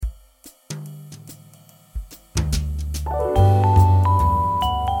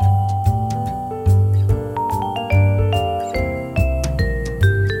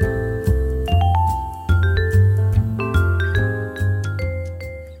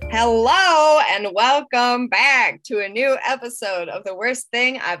Hello and welcome back to a new episode of The Worst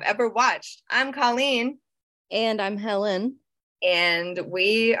Thing I've Ever Watched. I'm Colleen. And I'm Helen. And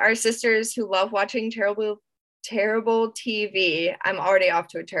we are sisters who love watching terrible TV. I'm already off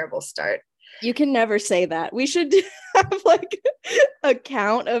to a terrible start. You can never say that. We should have like a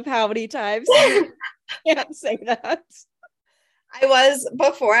count of how many times you can't say that.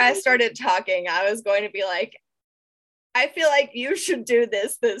 Before I started talking, I was going to be like, I feel like you should do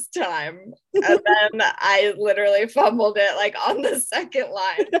this time. And then I literally fumbled it like on the second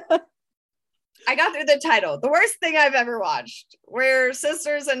line. I got through the title, The Worst Thing I've Ever Watched. We're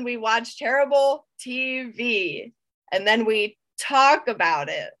sisters and we watch terrible TV. And then we talk about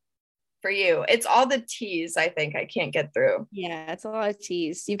it for you. It's all the T's, I think, I can't get through. Yeah, it's a lot of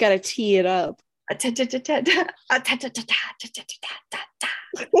T's. You've got to tee it up. A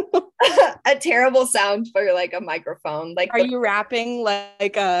terrible sound for like a microphone. Like, are you rapping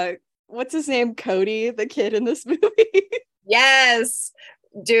like what's his name? Cody, the kid in this movie? Yes,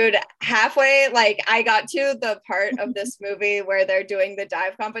 dude. Halfway, like I got to the part of this movie where they're doing the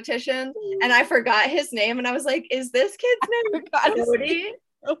dive competition, and I forgot his name, and I was like, "Is this kid's name Cody?"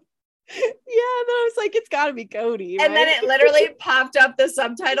 Yeah, then I was like, "It's got to be Cody." And then it literally popped up the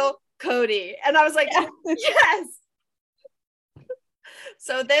subtitle Cody, and I was like, "Yes."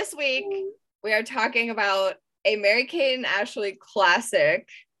 So this week we are talking about a Mary-Kate and Ashley classic,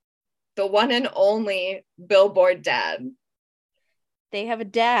 the one and only Billboard Dad. They have a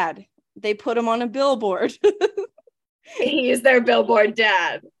dad. They put him on a billboard. He's their Billboard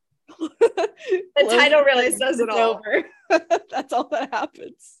Dad. The title really says it all. That's all that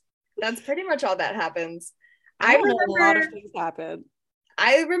happens. That's pretty much all that happens. I remember a lot of things happen.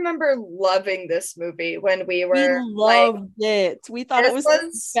 I remember loving this movie when we loved it. We thought it was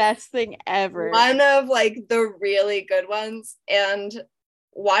the best thing ever. One of like the really good ones. And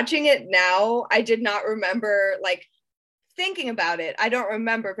watching it now, I did not remember like thinking about it. I don't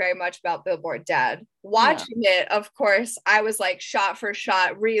remember very much about Billboard Dad. Watching it, of course, I was like shot for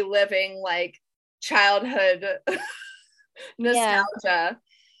shot reliving like childhood nostalgia. Yeah.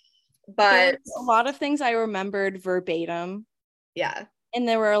 But a lot of things I remembered verbatim. Yeah. And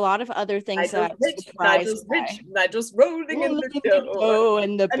there were a lot of other things that not just rolling in the dough.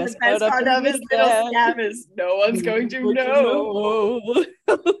 And the best part of his little scam is no one's going to know.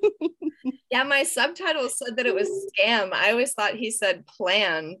 Yeah, my subtitles said that it was scam. I always thought he said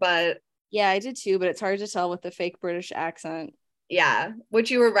plan, but yeah, I did too, but it's hard to tell with the fake British accent. Yeah, which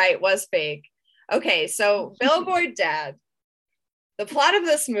you were right, was fake. Okay, so Billboard Dad. The plot of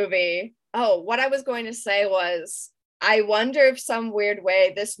this movie, what I was going to say was, I wonder if some weird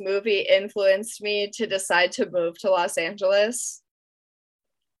way this movie influenced me to decide to move to Los Angeles.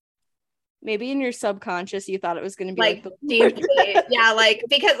 Maybe in your subconscious, you thought it was going to be like deeply. Yeah, like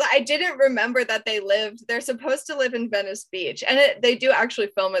because I didn't remember that they're supposed to live in Venice Beach, and they do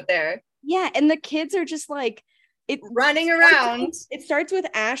actually film it there. Yeah, and the kids are just like running around. It starts with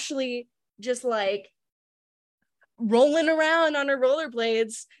Ashley just like rolling around on her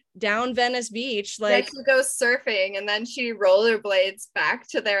rollerblades down Venice Beach, like she goes surfing, and then she rollerblades back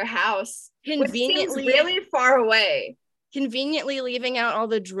to their house, conveniently really far away, conveniently leaving out all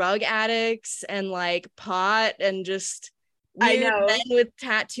the drug addicts and like pot and just weird men with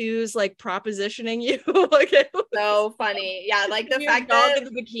tattoos like propositioning you. Like it was so funny. Yeah, like the fact dog in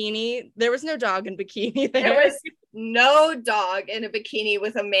the bikini. There was no dog in bikini there was no dog in a bikini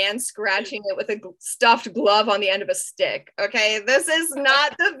with a man scratching it with a stuffed glove on the end of a stick. Okay, this is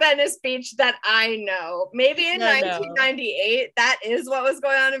not the Venice Beach that I know. Maybe in 1998 that is what was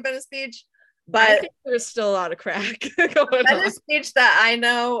going on in Venice Beach, but I think there's still a lot of crack going Venice Beach that I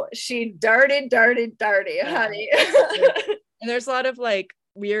know, she dirty, honey. And there's a lot of like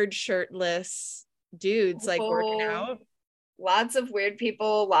weird shirtless dudes like working out. Lots of weird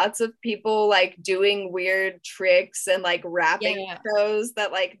people, lots of people like doing weird tricks and like rapping shows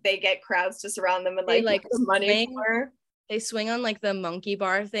that like they get crowds to surround them and like the money for. They swing on like the monkey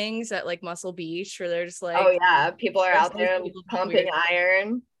bar things at like Muscle Beach, where they're just like, oh yeah, people are out there pumping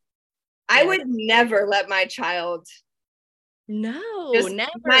iron. I would never let my child never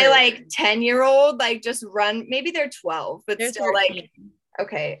my like 10-year-old like just run. Maybe they're 12, but they're still 13. Like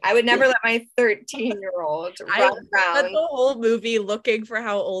okay, I would never let my 13-year-old run around. I spent the whole movie looking for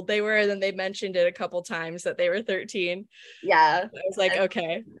how old they were, and then they mentioned it a couple times that they were 13. Yeah. I was like,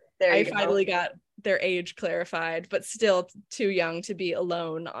 okay, I finally got their age clarified, but still too young to be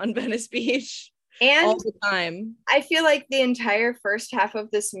alone on Venice Beach and all the time. I feel like the entire first half of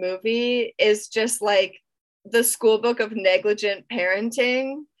this movie is just like the school book of negligent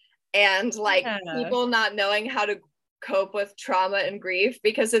parenting and like people not knowing how to cope with trauma and grief,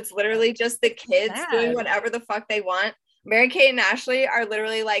 because it's literally just the kids doing whatever the fuck they want. Mary-Kate and Ashley are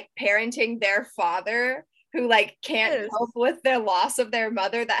literally like parenting their father, who like can't cope with the loss of their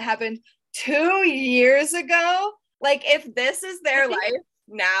mother that happened 2 years ago. Like, if this is their life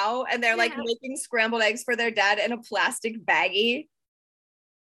now, and they're like making scrambled eggs for their dad in a plastic baggie,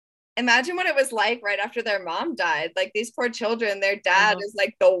 imagine what it was like right after their mom died. Like, these poor children, their dad is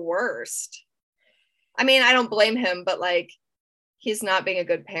like the worst. I mean, I don't blame him, but like, he's not being a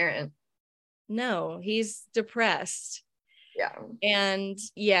good parent. No, he's depressed. Yeah. And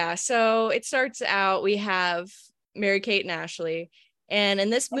yeah, so it starts out, we have Mary-Kate and Ashley. And in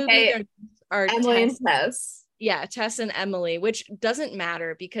this movie, there are Emily and Tess. Yeah, Tess and Emily, which doesn't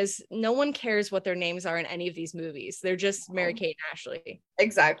matter because no one cares what their names are in any of these movies. They're just Mary-Kate and Ashley.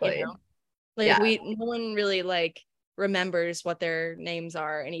 Exactly. You know? Like, no one really like remembers what their names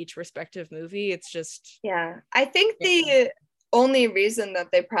are in each respective movie. It's just I think the only reason that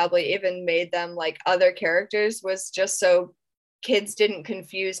they probably even made them like other characters was just so kids didn't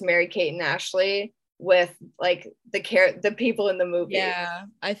confuse Mary-Kate and Ashley with like the people in the movie. Yeah,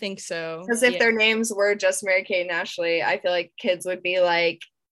 I think so. Because if their names were just Mary-Kate and Ashley, I feel like kids would be like,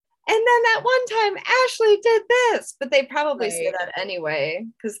 and then that one time Ashley did this, but they probably say that anyway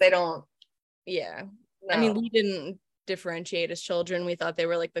because they don't. Yeah. No. I mean, we didn't differentiate as children. We thought they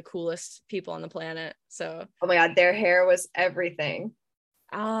were like the coolest people on the planet. So, oh my god, their hair was everything.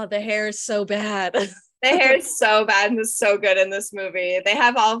 Oh, the hair is so bad. The hair is so bad and is so good in this movie. They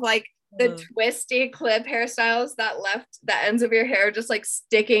have all of like the twisty clip hairstyles that left the ends of your hair just like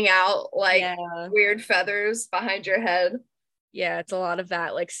sticking out like weird feathers behind your head. Yeah, it's a lot of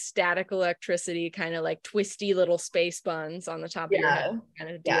that like static electricity kind of like twisty little space buns on the top of your head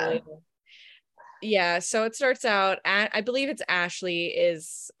kind of deal. Yeah, so it starts out I believe it's Ashley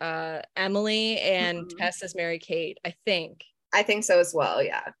is Emily and Tess is Mary-Kate, I think so as well.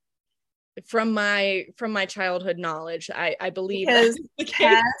 From my childhood knowledge, I believe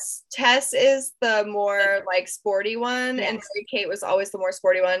because Tess is the more like sporty one, and Mary-Kate was always the more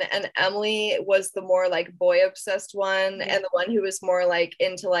sporty one, and Emily was the more like boy obsessed one, and the one who was more like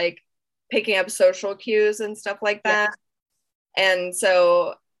into like picking up social cues and stuff like that. And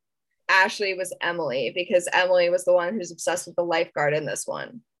so Ashley was Emily because Emily was the one who's obsessed with the lifeguard in this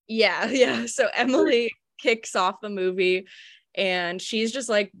one. So Emily kicks off the movie and she's just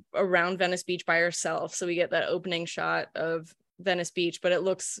like around Venice Beach by herself. So we get that opening shot of Venice Beach, but it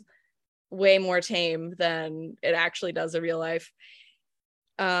looks way more tame than it actually does in real life.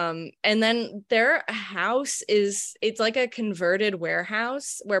 And then their house it's like a converted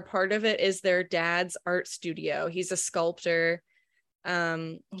warehouse where part of it is their dad's art studio. He's a sculptor.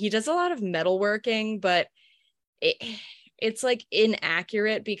 He does a lot of metalworking, but it's like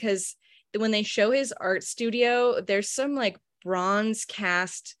inaccurate because when they show his art studio, there's some like bronze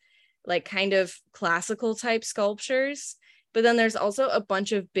cast, like kind of classical type sculptures, but then there's also a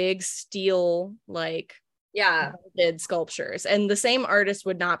bunch of big steel like sculptures, and the same artist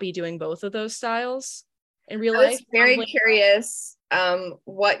would not be doing both of those styles in real life. Very curious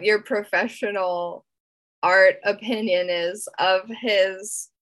what your professional art opinion is of his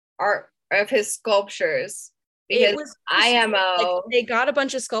art, of his sculptures, because IMO like, they got a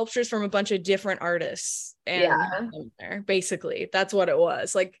bunch of sculptures from a bunch of different artists and there, basically that's what it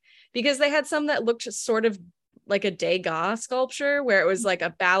was like, because they had some that looked sort of like a Degas sculpture where it was like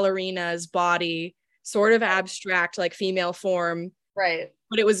a ballerina's body, sort of abstract like female form, right,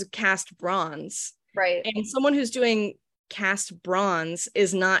 but it was cast bronze, right, and someone who's doing cast bronze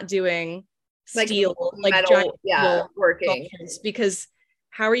is not doing steel like metal, giant working, because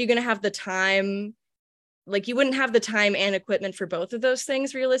how are you going to have the time? Like, you wouldn't have the time and equipment for both of those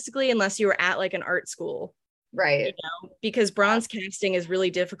things realistically unless you were at like an art school, right? You know? Because bronze casting is really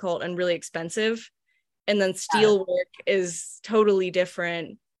difficult and really expensive, and then steel work is totally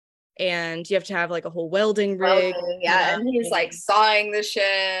different, and you have to have like a whole welding rig. And he's like sawing the shit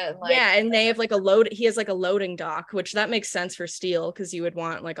and, like, and they have like he has like a loading dock, which that makes sense for steel because you would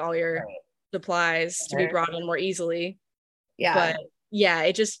want like all your supplies to be brought in more easily. But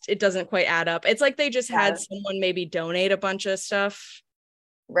it doesn't quite add up. It's like they just had someone maybe donate a bunch of stuff,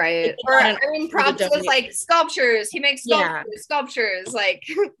 right? Or I mean, props was like sculptures. He makes sculptures, like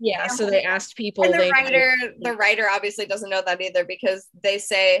so they asked people, and the writer obviously doesn't know that either, because they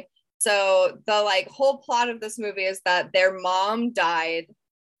say, so the like whole plot of this movie is that their mom died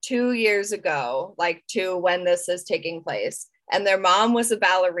 2 years ago, like to when this is taking place, and their mom was a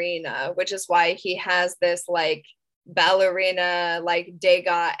ballerina, which is why he has this like ballerina like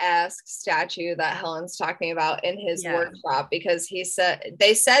Degas-esque statue that Helen's talking about in his workshop, because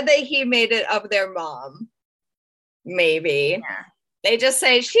they said that he made it of their mom, maybe. Yeah. They just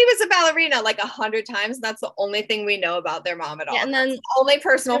say she was a ballerina like 100 times. And that's the only thing we know about their mom at all. Yeah, and then that's the only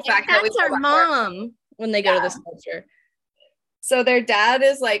personal fact that we that's know our about mom when they go to the sculpture. So their dad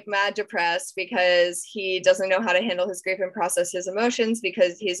is like mad depressed because he doesn't know how to handle his grief and process his emotions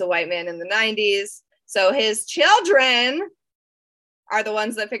because he's a white man in the 90s. So his children are the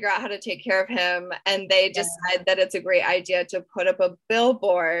ones that figure out how to take care of him. And they decide that it's a great idea to put up a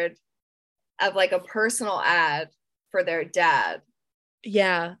billboard of like a personal ad for their dad.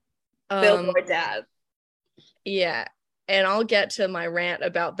 Yeah. Billboard Dad. Yeah. And I'll get to my rant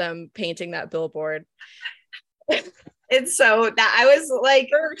about them painting that billboard. It's so that I was like,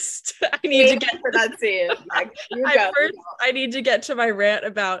 first, I need to get for that scene. Like, I need to get to my rant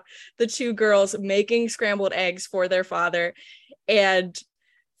about the two girls making scrambled eggs for their father and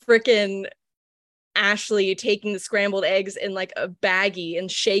freaking Ashley taking the scrambled eggs in like a baggie and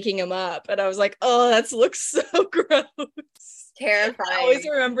shaking them up. And I was like, oh, that looks so gross. Terrifying. I always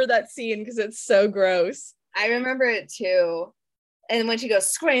remember that scene because it's so gross. I remember it too. And when she goes,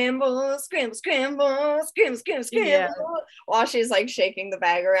 scramble, scramble, scramble, scramble, scramble, scramble, while she's like shaking the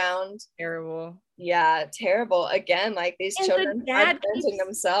bag around. Terrible. Yeah, terrible. Again, like these children are parenting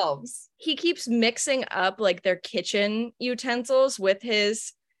themselves. He keeps mixing up like their kitchen utensils with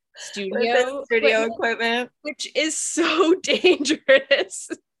his studio equipment, which is so dangerous.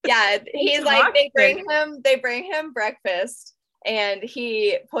 Yeah, he's like, they bring him breakfast. And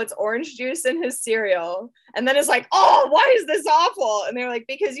he puts orange juice in his cereal and then it's like, oh, why is this awful? And they're like,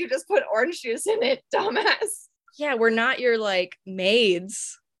 because you just put orange juice in it, dumbass. Yeah, we're not your like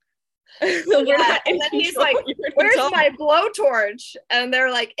maids. And then he's like, where's my blowtorch? And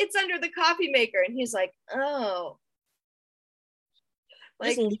they're like, it's under the coffee maker. And he's like, oh.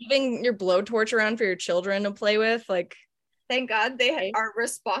 Like, just leaving your blowtorch around for your children to play with. Like, thank God they are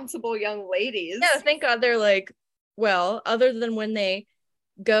responsible young ladies. Yeah, thank God they're like, well, other than when they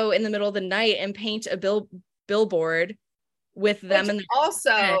go in the middle of the night and paint a billboard with them. And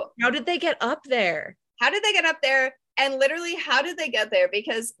also, how did they get up there? And literally, how did they get there?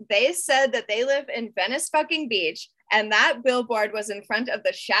 Because they said that they live in Venice fucking Beach, and that billboard was in front of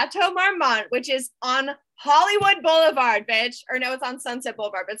the Chateau Marmont, which is on Hollywood Boulevard, bitch. Or no, it's on Sunset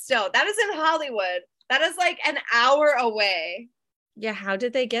Boulevard, but still, that is in Hollywood. That is like an hour away. Yeah, how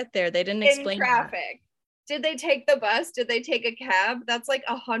did they get there? They didn't explain. In traffic. That. Did they take the bus? Did they take a cab? That's like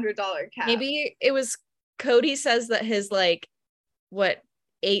 $100 cab. Maybe it was Cody says that his like, what,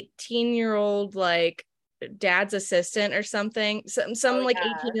 18-year-old like dad's assistant or something. Some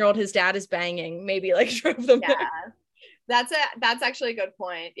 18-year-old his dad is banging. Maybe like drove them. Yeah. That's actually a good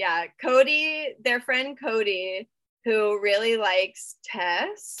point. Yeah. Cody, their friend Cody, who really likes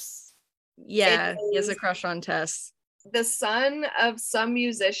Tess. Yeah, he has a crush on Tess. The son of some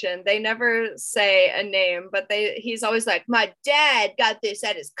musician. They never say a name, but he's always like, my dad got this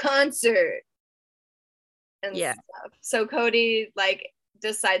at his concert. And stuff. So Cody like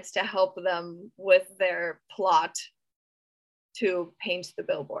decides to help them with their plot to paint the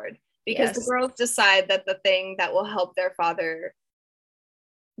billboard because the girls decide that the thing that will help their father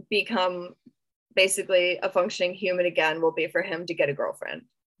become basically a functioning human again will be for him to get a girlfriend.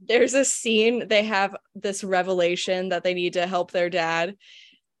 There's a scene, they have this revelation that they need to help their dad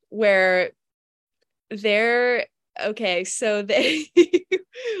where so they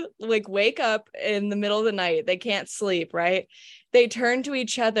like wake up in the middle of the night. They can't sleep, right? They turn to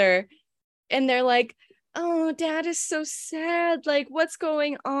each other and they're like, oh, dad is so sad. Like, what's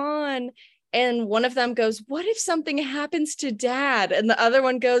going on? And one of them goes, what if something happens to dad? And the other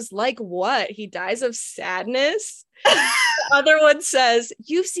one goes, like what? He dies of sadness? The other one says,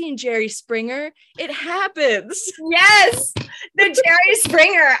 you've seen Jerry Springer. It happens. Yes, the Jerry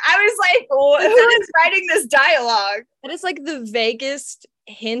Springer. I was like, who is writing this dialogue? That is like the vaguest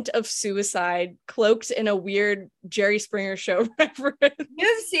hint of suicide cloaked in a weird Jerry Springer show reference.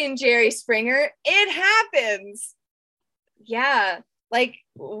 You've seen Jerry Springer. It happens. Yeah, like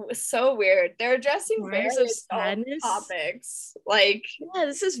so weird. They're addressing various topics. Like, yeah,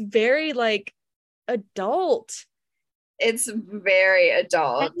 this is very like adult. It's very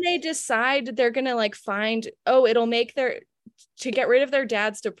adult. And they decide they're gonna like it'll make to get rid of their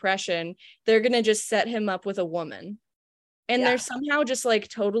dad's depression, they're gonna just set him up with a woman. And they're somehow just like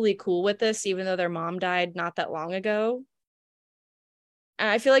totally cool with this, even though their mom died not that long ago. And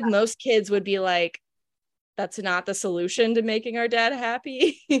I feel like most kids would be like, that's not the solution to making our dad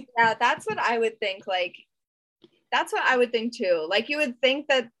happy. Yeah, that's what I would think. Like, that's what I would think too. Like, you would think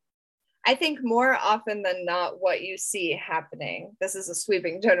that, I think more often than not, what you see happening, this is a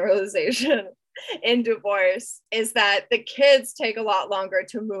sweeping generalization in divorce, is that the kids take a lot longer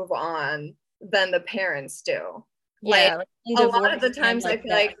to move on than the parents do. Like like a lot of the and times I feel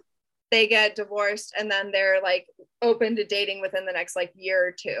that. like they get divorced and then they're like open to dating within the next like year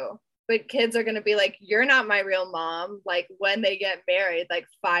or two. But kids are going to be like, you're not my real mom. Like when they get married, like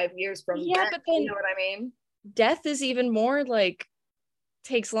 5 years from Yeah, then, but then you know what I mean? death is even more like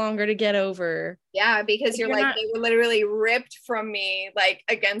takes longer to get over. Yeah, because Like, you're you're like, not, they were literally ripped from me, like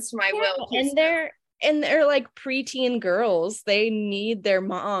against my will. and they're like preteen girls. They need their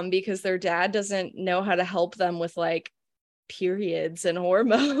mom because their dad doesn't know how to help them with like periods and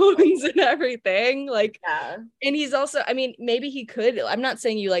hormones and everything. Like, Yeah. and he's also, I mean, maybe he could. I'm not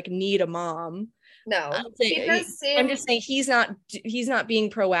saying you like need a mom. No, he Saying, does I'm seem just saying he's not being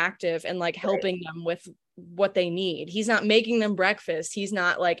proactive and like helping right. them with what they need. He's not making them breakfast. He's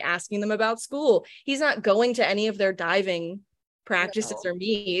not like asking them about school. He's not going to any of their diving practices No. or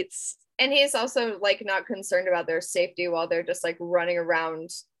meets. And he's also like not concerned about their safety while they're just like running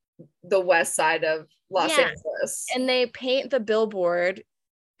around the west side of Los Yeah. Angeles. And they paint the billboard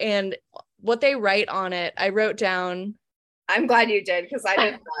and what they write on it. I wrote down. I'm glad you did because I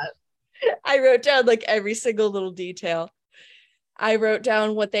did not. I wrote down like every single little detail. I wrote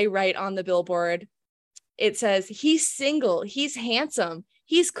down what they write on the billboard. It says, he's single, he's handsome,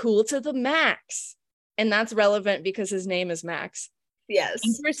 he's cool to the max. And that's relevant because his name is Max. Yes.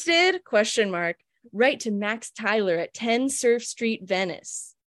 Interested? Question mark. Write to Max Tyler at 10 Surf Street,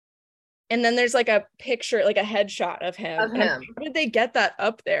 Venice. And then there's like a picture, like a headshot of him. Of him. How did they get that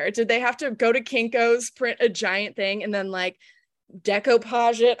up there? Did they have to go to Kinko's, print a giant thing, and then like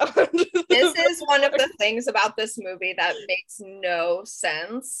decoupage it onto This is one of the things about this movie that makes no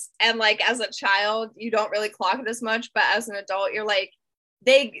sense. And like as a child, you don't really clock it as much, but as an adult, you're like,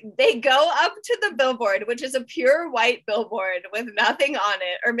 they go up to the billboard, which is a pure white billboard with nothing on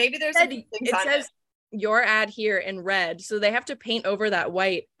it, or maybe there's some things it on says it. Your ad here in red, so they have to paint over that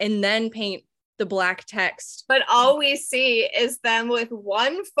white and then paint the black text. But all we see is them with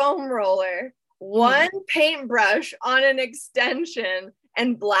one foam roller, one paintbrush on an extension,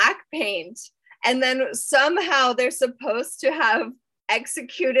 and black paint. And then somehow they're supposed to have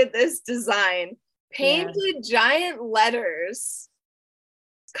executed this design, painted giant letters,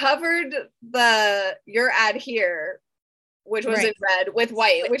 covered the your ad here, which was in red, with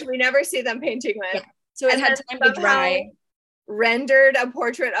white, which we never see them painting with. So it had time to dry. Rendered a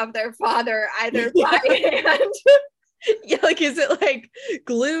portrait of their father either by hand. Yeah, like is it like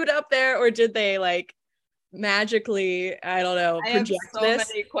glued up there, or did they like magically, I don't know, project I have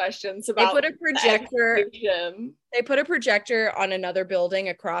so many questions about they put a projector on another building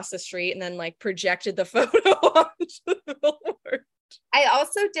across the street and then like projected the photo onto the billboard. I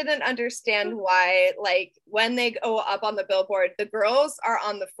also didn't understand why, like, when they go up on the billboard, the girls are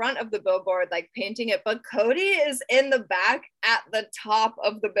on the front of the billboard, like painting it, but Cody is in the back at the top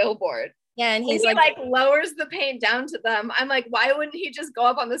of the billboard. Yeah, and he like lowers the paint down to them. I'm like, why wouldn't he just go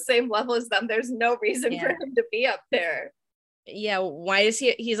up on the same level as them? There's no reason for him to be up there. Yeah, why is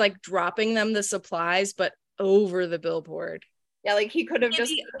he's like dropping them the supplies, but over the billboard? Yeah, like he could have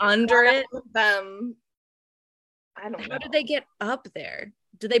just under it. Them. I don't know. How did they get up there?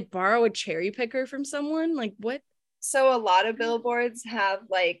 Did they borrow a cherry picker from someone? Like what? So a lot of billboards have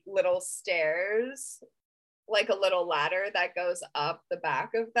like little stairs, like a little ladder that goes up the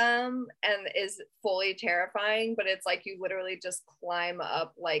back of them and is fully terrifying, but it's like you literally just climb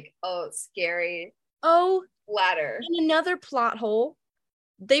up like a scary ladder. And another plot hole.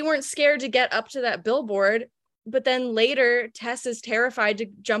 They weren't scared to get up to that billboard, but then later Tess is terrified to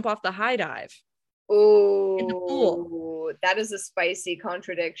jump off the high dive. Oh, in the pool. That is a spicy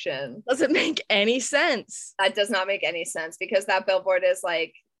contradiction. Doesn't make any sense. That does not make any sense because that billboard is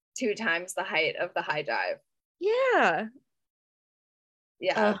like 2 times the height of the high dive. Yeah.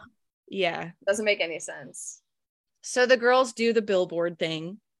 Yeah. Doesn't make any sense. So the girls do the billboard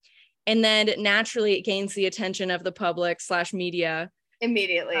thing, and then naturally it gains the attention of the public / media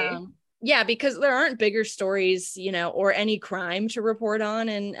immediately. Yeah, because there aren't bigger stories, you know, or any crime to report on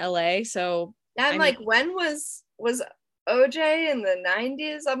in LA. So I'm like, when was OJ in the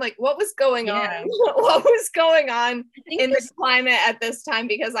 90s? I'm like, what was going on? What was going on in the climate at this time?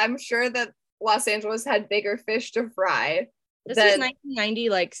 Because I'm sure that Los Angeles had bigger fish to fry. This was 1990,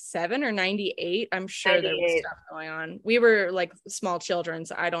 like 7 or 98. I'm sure 98. There was stuff going on. We were like small children,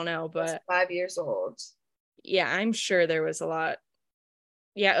 so I don't know, but 5 years old. Yeah, I'm sure there was a lot.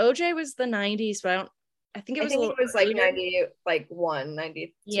 Yeah, OJ was the 90s, but I think it was like 90, like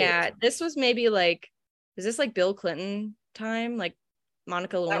 92. Yeah, this was maybe like, is this like Bill Clinton time? Like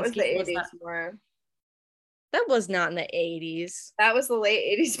Monica Lewinsky? That was the 80s more. That was not in the 80s. That was the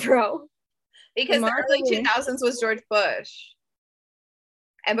late 80s, bro. Because the early 2000s was George Bush.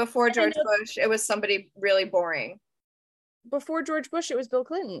 And before George Bush, it was somebody really boring. before George Bush, it was Bill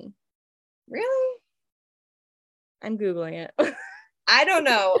Clinton. Really? I'm Googling it. I don't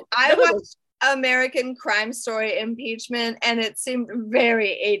know. I watched American Crime Story impeachment and it seemed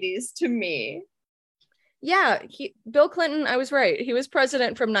very 80s to me. Yeah, Bill Clinton, I was right. He was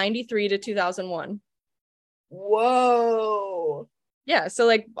president from 93 to 2001. Whoa. Yeah, so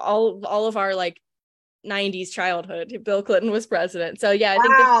like all of our like 90s childhood, Bill Clinton was president. So yeah, I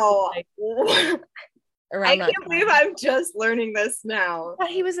think this was, like, around I that can't believe I'm just learning this now. I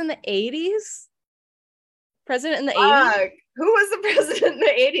thought he was in the 80s. President in the 80s. Who was the president in the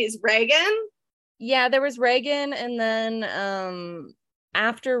 80s? Reagan? Yeah, there was Reagan, and then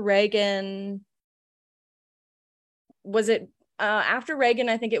after Reagan, was it after Reagan,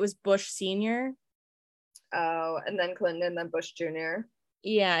 I think it was Bush Sr. Oh, and then Clinton and then Bush Jr.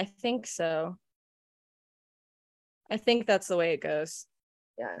 Yeah, I think so. I think that's the way it goes.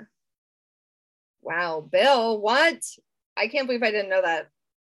 Yeah. Wow, Bill, what? I can't believe I didn't know that.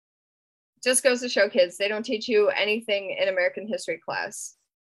 Just goes to show, kids, they don't teach you anything in American history class.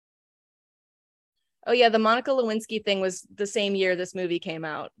 Oh yeah, the Monica Lewinsky thing was the same year this movie came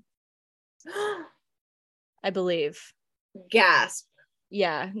out. I believe. Gasp.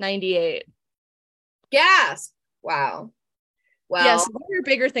 Yeah, 98. Gasp. Wow. Well, yes, there are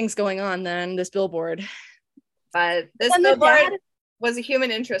bigger things going on than this billboard. But this billboard was a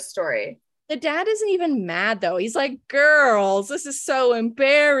human interest story. The dad isn't even mad though. He's like, girls, this is so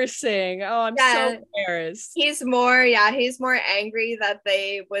embarrassing. Oh, I'm so embarrassed. He's more angry that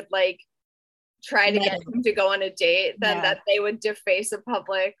they would like try to get him to go on a date than that they would deface a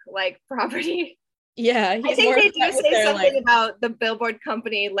public like property. Yeah, I think they do say something about the Billboard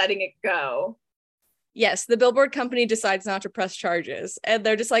company letting it go. Yes, the Billboard company decides not to press charges, and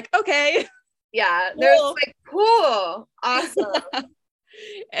they're just like, okay. Yeah, they're like, cool, awesome.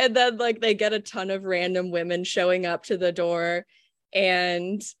 And then like they get a ton of random women showing up to the door,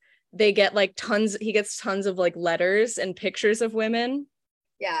 and they get like he gets tons of like letters and pictures of women.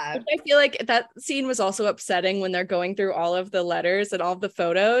 Yeah. I feel like that scene was also upsetting when they're going through all of the letters and all of the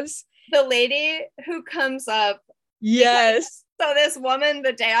photos. The lady who comes up. Yes. So this woman,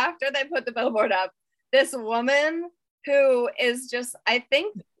 the day after they put the billboard up, this woman who is just, I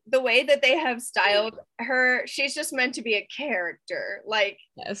think the way that they have styled her, she's just meant to be a character. Like,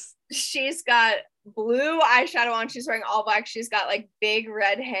 yes, she's got blue eyeshadow on. She's wearing all black. She's got like big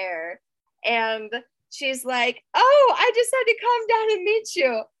red hair. And she's like, oh, I just had to come down and meet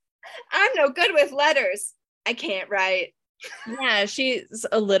you. I'm no good with letters. I can't write. Yeah, she's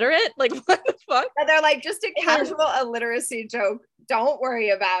illiterate. Like, what the fuck? And they're like, just a casual illiteracy joke. Don't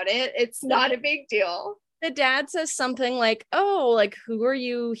worry about it. It's not a big deal. The dad says something like, oh, like, who are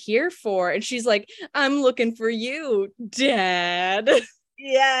you here for? And she's like, I'm looking for you, Dad.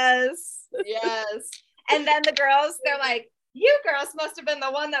 Yes. Yes. And then the girls, they're like, you girls must have been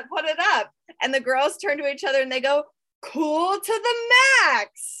the one that put it up. And the girls turn to each other and they go, cool to the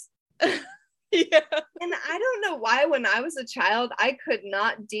max. Yeah. And I don't know why when I was a child, I could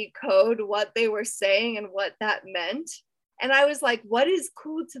not decode what they were saying and what that meant. And I was like, what is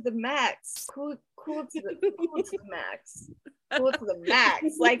cool to the max? Cool to the max. Cool to the max.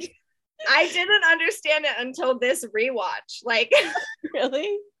 Like, I didn't understand it until this rewatch. Like,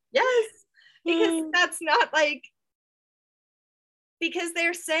 really? Yes. Because that's not like, because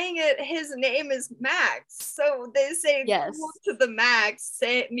they're saying it, his name is Max. So they say cool to the max,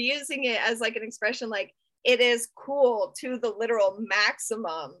 using it as like an expression like it is cool to the literal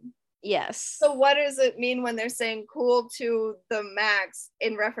maximum. Yes. So what does it mean when they're saying cool to the max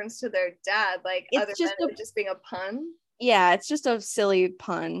in reference to their dad? Like, it's other than it just being a pun? Yeah, it's just a silly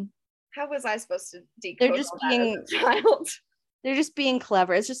pun. How was I supposed to decode they're just being as a child? They're just being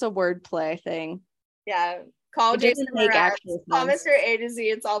clever. It's just a wordplay thing. Yeah. Call Jason Mraz. Call Mr. A to Z.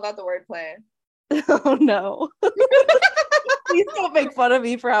 It's all about the wordplay. Oh no. Please don't make fun of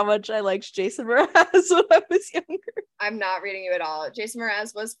me for how much I liked Jason Mraz when I was younger. I'm not reading you at all. Jason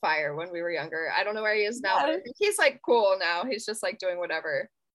Mraz was fire when we were younger. I don't know where he is now, but I think he's like cool now. He's just like doing whatever.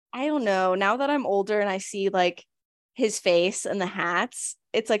 I don't know. Now that I'm older and I see like his face and the hats,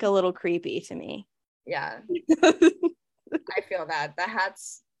 it's like a little creepy to me. Yeah. I feel that. The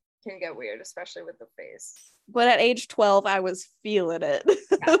hats can get weird, especially with the face. But at age 12, I was feeling it.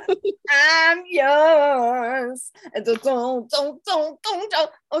 Yeah. I'm yours.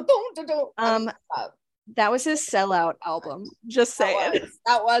 That was his Sellout album. Just saying.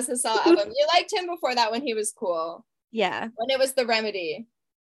 That was his Sellout album. You liked him before that when he was cool. Yeah. When it was The Remedy.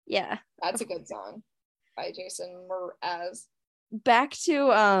 Yeah. That's a good song by Jason Mraz. Back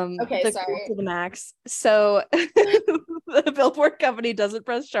to sorry. Cool to the max. So the Billboard company doesn't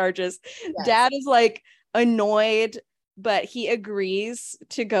press charges. Yes. Dad is like annoyed but he agrees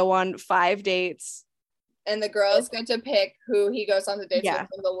to go on 5 dates. And the girls get to pick who he goes on the dates with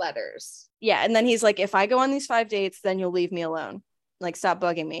from the letters. Yeah, and then he's like, if I go on these 5 dates, then you'll leave me alone. Like, stop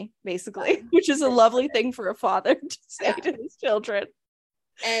bugging me, basically, which is a lovely thing for a father to say to his children.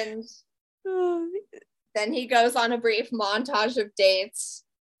 And then he goes on a brief montage of dates.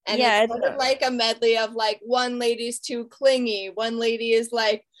 And it's sort of like a medley of like, one lady's too clingy. One lady is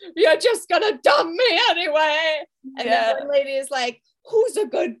like, you're just gonna dump me anyway. And then one lady is like, who's a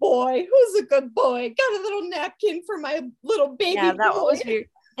good boy? Who's a good boy? Got a little napkin for my little baby boy. That was weird.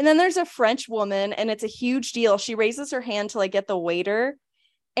 And then there's a French woman, and it's a huge deal. She raises her hand to like get the waiter,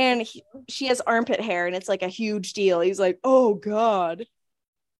 and she has armpit hair, and it's like a huge deal. He's like, oh God.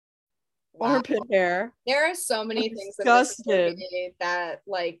 Wow. Armpit hair. There are so many things in this movie that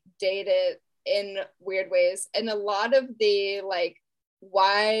like date it in weird ways, and a lot of the like,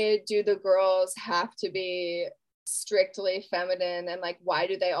 why do the girls have to be strictly feminine, and like why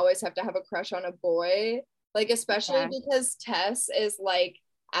do they always have to have a crush on a boy, like especially because Tess is like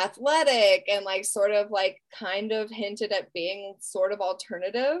athletic and like sort of like kind of hinted at being sort of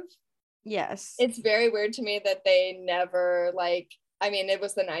alternative. Yes, it's very weird to me that they never like, I mean, it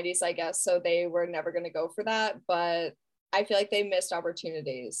was the 90s, I guess, so they were never going to go for that, but I feel like they missed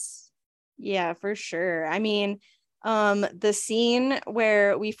opportunities. Yeah, for sure. I mean, the scene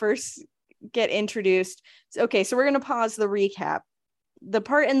where we first get introduced. Okay, so we're going to pause the recap. The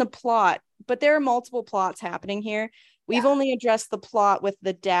part in the plot, but there are multiple plots happening here. We've only addressed the plot with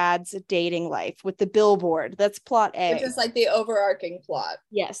the dad's dating life, with the billboard. That's plot A. Which is like the overarching plot.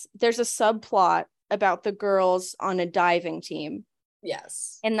 Yes. There's a subplot about the girls on a diving team.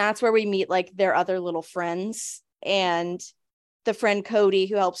 Yes. And that's where we meet like their other little friends, and the friend Cody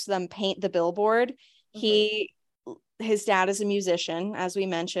who helps them paint the billboard. His dad is a musician, as we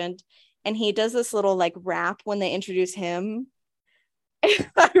mentioned, and he does this little like rap when they introduce him.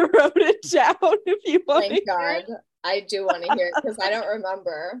 I wrote it down if you want. Thank God. I do want to hear it because I don't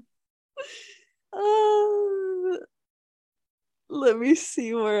remember. Let me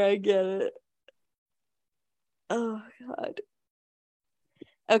see where I get it. Oh God.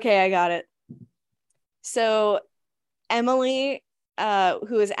 Okay, I got it. So Emily,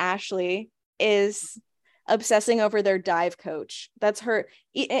 who is Ashley, is obsessing over their dive coach. That's her.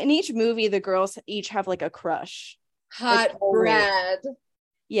 In each movie, the girls each have like a crush. Hot Brad.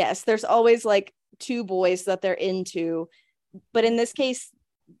 Yes, there's always like 2 boys that they're into, but in this case,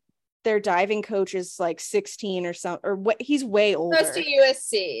 their diving coach is like 16 or something, or what? He's way older. Goes to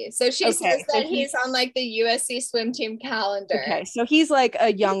USC, so she says that he's on like the USC swim team calendar. Okay, so he's like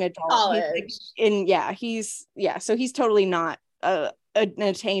a young adult. College. So he's totally not an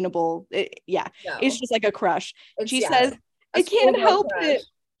attainable. No. It's just like a crush. She says, "I can't help it.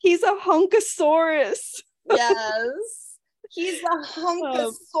 He's a hunkosaurus." Yes, he's a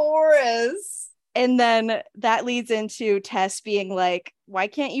hunkosaurus. And then that leads into Tess being like, why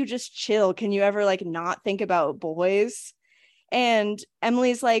can't you just chill? Can you ever like not think about boys? And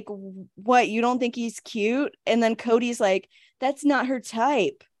Emily's like, what? You don't think he's cute? And then Cody's like, that's not her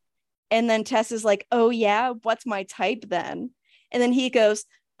type. And then Tess is like, oh yeah, what's my type then? And then he goes,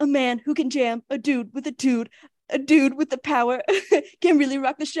 a man who can jam, a dude with the power, can really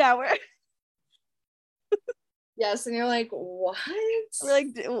rock the shower. Yes, and you're like, what? We're like,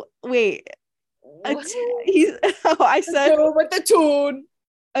 wait. I said with the tune.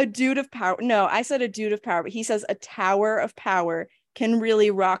 A dude of power. No, I said a dude of power, but he says a tower of power can really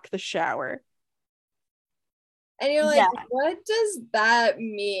rock the shower. And you're like, what does that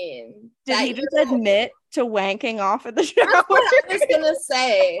mean? Did he just admit to wanking off at the shower? That's what I was gonna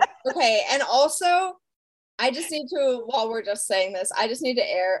say. Okay, and also I just need to, while we're just saying this, I just need to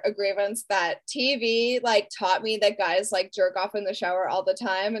air a grievance that TV like taught me that guys like jerk off in the shower all the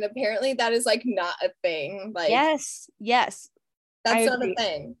time, and apparently that is like not a thing. Like yes, that's not a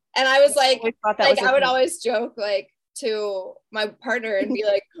thing. And I was like I would always joke like to my partner and be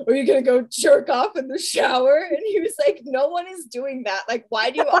like, are you gonna go jerk off in the shower? And he was like, no one is doing that. Like, why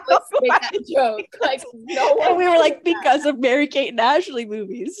do you always make that joke? Like, no one. And we were like, because of Mary-Kate and Ashley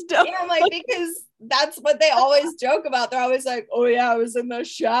movies. Yeah, I'm like, because that's what they always joke about. They're always like, oh yeah, I was in the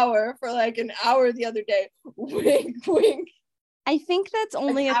shower for like an hour the other day. Wink, wink. I think that's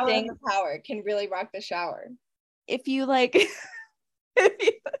only a thing. The power can really rock the shower. If you like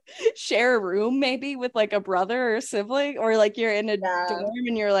share a room maybe with like a brother or a sibling, or like you're in a dorm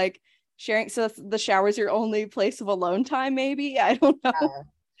and you're like sharing, so the shower's your only place of alone time, maybe. I don't know.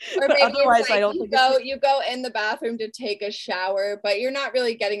 Or maybe otherwise, like, I don't you go in the bathroom to take a shower, but you're not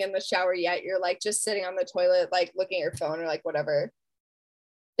really getting in the shower yet. You're like just sitting on the toilet, like looking at your phone or like whatever.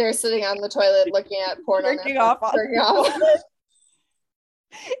 They're sitting on the toilet looking at porn on Jerking their off phone, on jerking off.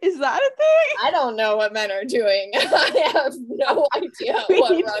 Is that a thing? I don't know what men are doing. I have no idea We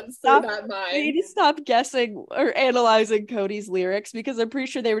what need to runs stop- through that mind. We need to stop guessing or analyzing Cody's lyrics because I'm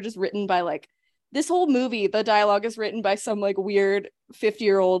pretty sure they were just written by like this whole movie. The dialogue is written by some like weird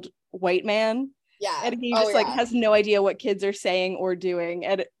 50-year-old white man. Yeah. And he just like has no idea what kids are saying or doing,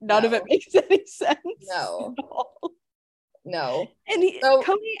 and none of it makes any sense. No. No. And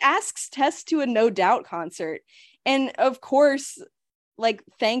Cody asks Tess to a No Doubt concert. And of course, like,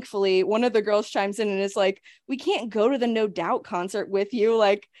 thankfully, one of the girls chimes in and is like, we can't go to the No Doubt concert with you.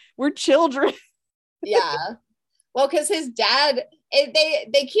 Like, we're children. Yeah. Well, because his dad,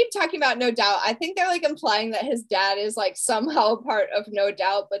 they keep talking about No Doubt. I think they're like implying that his dad is like somehow part of No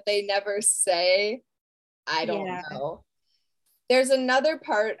Doubt, but they never say. I don't know. There's another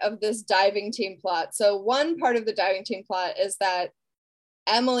part of this diving team plot. So one part of the diving team plot is that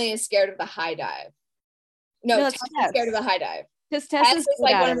Emily is scared of the high dive. No, Tess is scared of the high dive. Because Tess is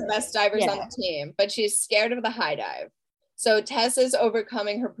like one of the best divers on the team, but she's scared of the high dive. So Tess is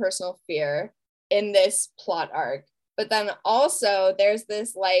overcoming her personal fear in this plot arc. But then also there's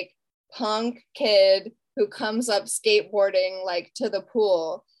this like punk kid who comes up skateboarding like to the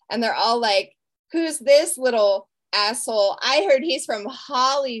pool, and they're all like, who's this little asshole? I heard he's from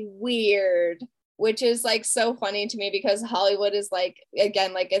Hollyweird, which is like so funny to me because Hollywood is like,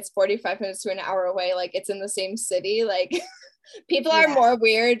 again, like it's 45 minutes to an hour away. Like it's in the same city. Like people are more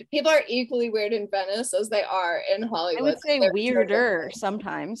weird. People are equally weird in Venice as they are in Hollywood. I would say weirder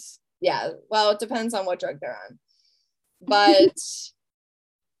sometimes. Yeah. Well, it depends on what drug they're on. But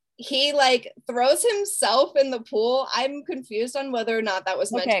he like throws himself in the pool. I'm confused on whether or not that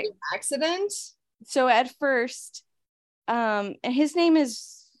was meant to be an accident. So at first, and his name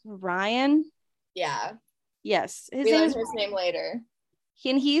is Ryan. Yeah. Yes. We learn his name later.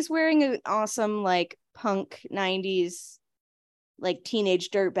 And he's wearing an awesome like punk 90s like teenage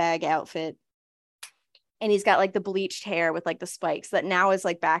dirtbag outfit. And he's got like the bleached hair with like the spikes that now is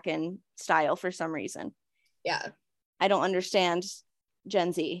like back in style for some reason. Yeah. I don't understand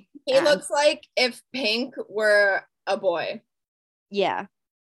Gen Z. He looks like if Pink were a boy. Yeah,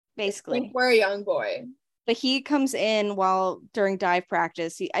 basically. If Pink were a young boy. But he comes in while during dive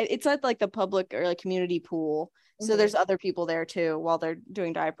practice. It's at like the public or like community pool. So there's other people there too while they're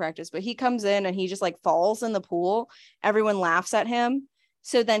doing dive practice. But he comes in and he just like falls in the pool. Everyone laughs at him.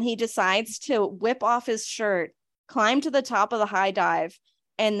 So then he decides to whip off his shirt, climb to the top of the high dive,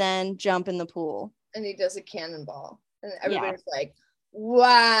 and then jump in the pool. And he does a cannonball. And everybody's like,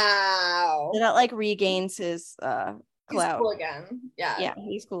 wow. So that like regains his clout. He's cool again. Yeah,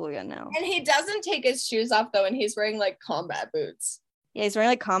 he's cool again now. And he doesn't take his shoes off though, and he's wearing like combat boots. Yeah, he's wearing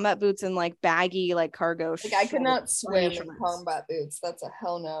like combat boots and like baggy like cargo. Like I could not swim in combat boots. That's a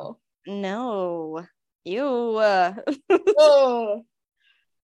hell no. No. Ew. Oh.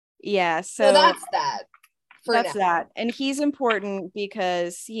 Yeah, so that's that. That's that. And he's important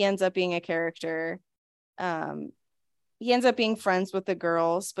because he ends up being a character. He ends up being friends with the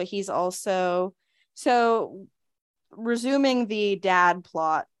girls, but he's also resuming the dad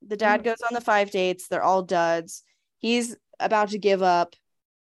plot. The dad goes on the 5 dates. They're all duds. He's about to give up.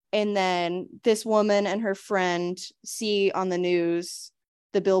 And then this woman and her friend see on the news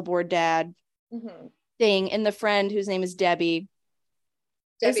the Billboard Dad thing. And the friend, whose name is Debbie,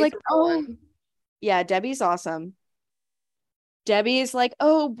 is like, oh, yeah, Debbie's awesome. Debbie is like,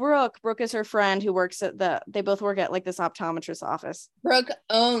 oh, Brooke is her friend who works at they both work at like this optometrist office. Brooke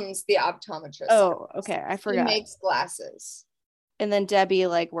owns the optometrist office. Okay, I forgot. She makes glasses. And then Debbie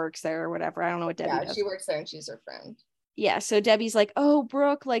like works there or whatever. I don't know what Debbie does. She works there and she's her friend. Yeah, so Debbie's like, oh,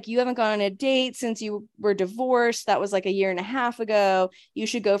 Brooke, like you haven't gone on a date since you were divorced. That was like 1.5 years ago. You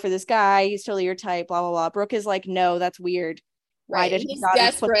should go for this guy. He's totally your type, blah, blah, blah. Brooke is like, no, that's weird. Why did he's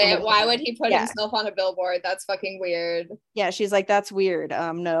desperate? Why would he put himself on a billboard? That's fucking weird. Yeah, she's like, that's weird.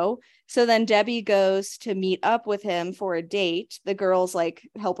 No. So then Debbie goes to meet up with him for a date. The girls like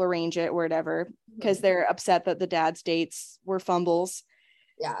help arrange it or whatever because they're upset that the dad's dates were fumbles.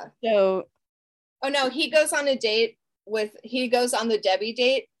 Yeah. So oh no, he goes on the Debbie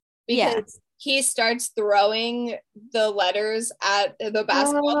date because he starts throwing the letters at the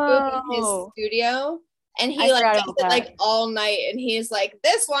basketball hoop in his studio. And he like does it like all night, and he's like,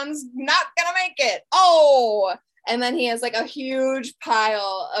 this one's not gonna make it. Oh, and then he has like a huge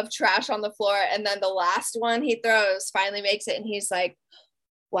pile of trash on the floor, and then the last one he throws finally makes it, and he's like,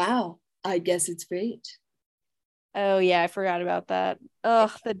 wow, I guess it's fate. Oh yeah, I forgot about that.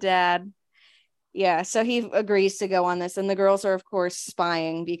 Ugh, the dad. Yeah, so he agrees to go on this, and the girls are of course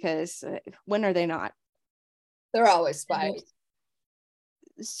spying because when are they not? They're always spying.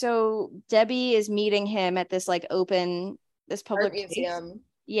 so Debbie is meeting him at this like this public art museum. place.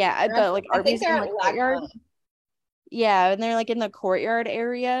 Yeah, the like art museum like courtyard. Yeah, and they're like in the courtyard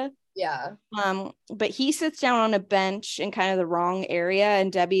area. Yeah. But he sits down on a bench in kind of the wrong area,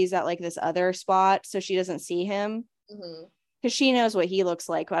 and Debbie's at like this other spot, so she doesn't see him. Because she knows what he looks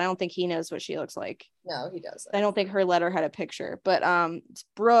like, but I don't think he knows what she looks like. No, he doesn't. I don't think her letter had a picture. But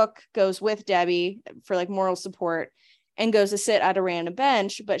Brooke goes with Debbie for like moral support and goes to sit at a random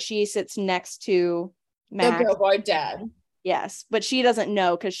bench, but she sits next to Max. The Billboard Dad. Yes, but she doesn't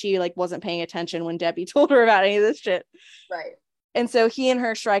know because she like wasn't paying attention when Debbie told her about any of this shit. Right. And so he and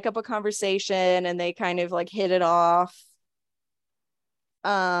her strike up a conversation and they kind of like hit it off.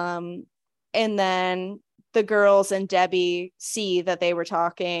 And then the girls and Debbie see that they were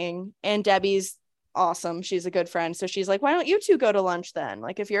talking, and Debbie's awesome. She's a good friend. So she's like, why don't you two go to lunch then?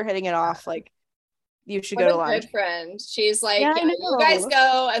 Like, if you're hitting it off, like, you should go to lunch. Good friend. She's like, yeah, you guys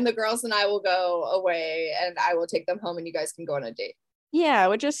go, and the girls and I will go away, and I will take them home, and you guys can go on a date. Yeah,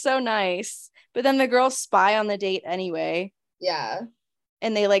 which is so nice. But then the girls spy on the date anyway. Yeah.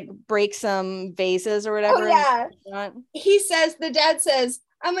 And they like break some vases or whatever. Oh, yeah. The dad says,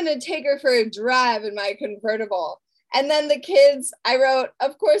 I'm going to take her for a drive in my convertible. And then the kids, I wrote,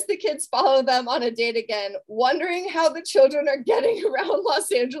 of course, the kids follow them on a date again, wondering how the children are getting around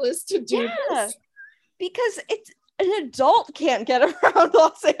Los Angeles to do this. Because an adult can't get around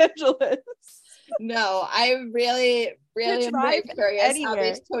Los Angeles. No, I really am very curious how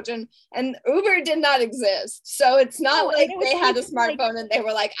these children, and Uber did not exist. So it's not like they had a smartphone and they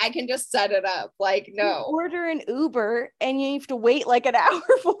were like, I can just set it up. Like, no. You order an Uber and you have to wait like an hour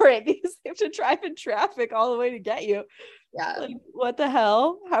for it because they have to drive in traffic all the way to get you. Yeah. Like, what the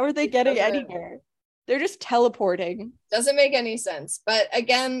hell? How are they getting anywhere? They're just teleporting. Doesn't make any sense. But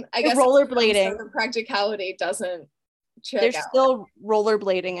again, I guess rollerblading. The practicality doesn't check They're out. Still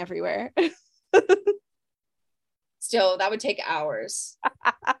rollerblading everywhere. Still, that would take hours.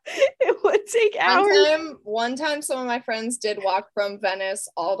 It would take hours. One time some of my friends did walk from Venice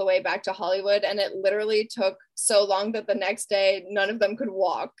all the way back to Hollywood, and it literally took so long that the next day none of them could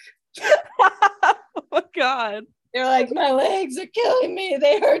walk. Oh my God. They're like, my legs are killing me.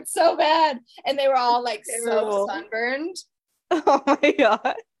 They hurt so bad. And they were all like so sunburned. Oh my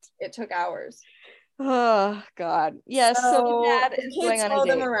God. It took hours. Oh God. Yes. Yeah, so Dad is going on a date.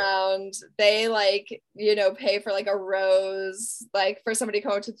 Them around. They like, pay for like a rose, like for somebody to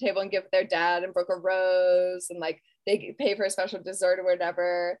come up to the table and give their dad and Brooke a rose, and like they pay for a special dessert or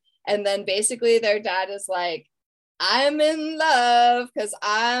whatever. And then basically their dad is like, I'm in love because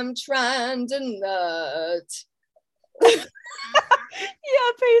I'm trying to nut. Yeah,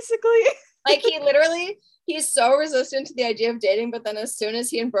 basically. Like he's so resistant to the idea of dating, but then as soon as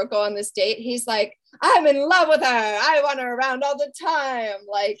he and Brooke go on this date, he's like, I'm in love with her. I want her around all the time.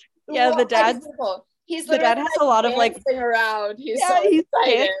 Like, yeah, the dad. The dad has a lot of like around. He's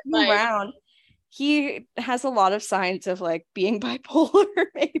excited. Around. He has a lot of signs of like being bipolar,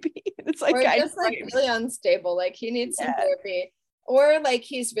 maybe. It's like just like really unstable. Like he needs some therapy. Or like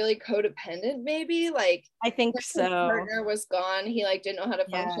he's really codependent, maybe. Like I think so. His partner was gone. He like didn't know how to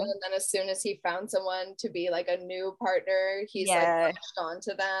function, and then as soon as he found someone to be like a new partner, he's like latched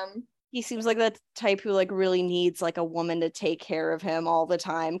onto them. He seems like the type who like really needs like a woman to take care of him all the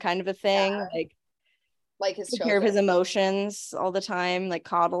time, kind of a thing. Yeah. Like his take care of his emotions all the time, like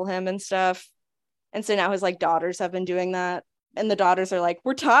coddle him and stuff. And so now his like daughters have been doing that. And the daughters are like,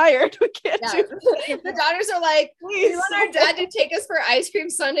 we're tired. We can't do it. The daughters are like, we want our dad to take us for ice cream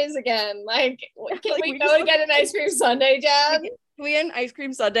sundaes again. Like, can we go and get an ice cream sundae, Dad? Can we get an ice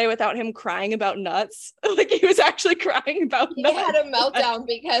cream sundae without him crying about nuts? Like he was actually crying about nuts. He had a meltdown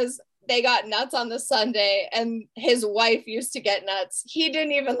because they got nuts on the sundae and his wife used to get nuts. He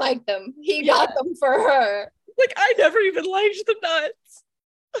didn't even like them. He got them for her. Like, I never even liked the nuts.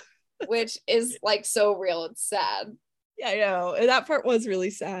 Which is like so real. It's sad. Yeah, I know. And that part was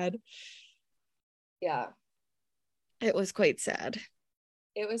really sad. Yeah. It was quite sad.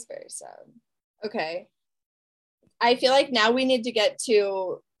 It was very sad. Okay. I feel like now we need to get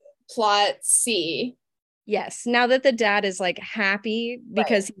to plot C. Yes. Now that the dad is like happy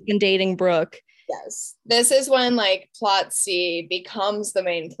because he's been dating Brooke. Yes. This is when like plot C becomes the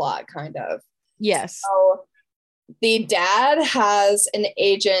main plot, kind of. Yes. So the dad has an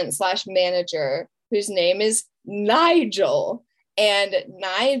agent / manager whose name is Nigel, and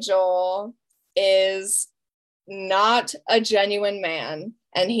Nigel is not a genuine man,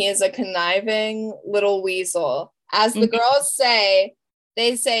 and he is a conniving little weasel. As the girls say,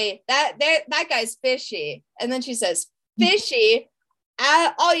 they say that guy's fishy, and then she says, fishy?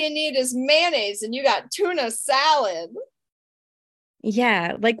 All you need is mayonnaise and you got tuna salad.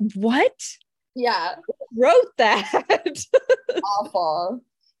 Yeah, like what? Yeah, Who wrote that? awful.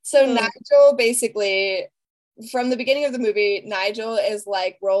 So Nigel basically, from the beginning of the movie, Nigel is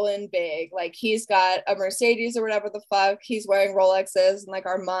like rolling big. Like he's got a Mercedes or whatever the fuck. He's wearing Rolexes and like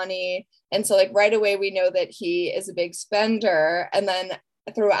Armani. And so like right away we know that he is a big spender. And then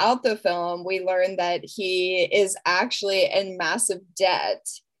throughout the film, we learn that he is actually in massive debt.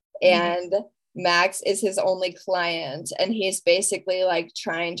 And Max is his only client. And he's basically like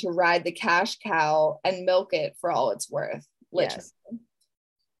trying to ride the cash cow and milk it for all it's worth. Literally. Yes.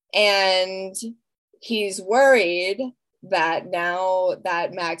 And he's worried that now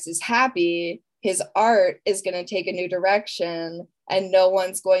that Max is happy, his art is going to take a new direction and no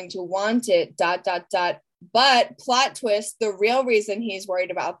one's going to want it, ... But plot twist, the real reason he's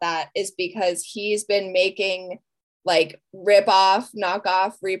worried about that is because he's been making like rip-off,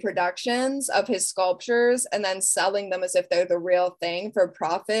 knockoff reproductions of his sculptures and then selling them as if they're the real thing for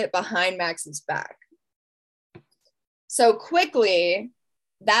profit behind Max's back. So quickly,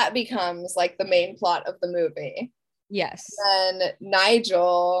 that becomes like the main plot of the movie. Yes. And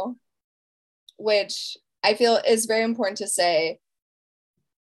Nigel, which I feel is very important to say,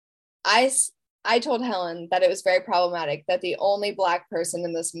 I told Helen that it was very problematic that the only Black person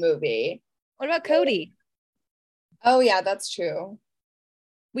in this movie. What about Cody? Oh yeah, that's true.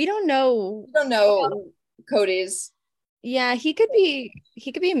 We don't know. We don't know Cody's. Yeah, he could be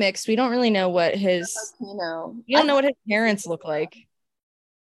mixed. We don't really know what his. You know. You don't know what his parents look like.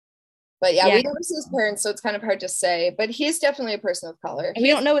 But yeah, we never see his parents, so it's kind of hard to say. But he's definitely a person of color. And we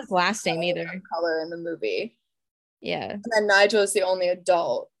don't know his last name either. Color in the movie. Yeah. And then Nigel is the only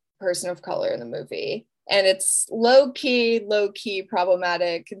adult person of color in the movie. And it's low-key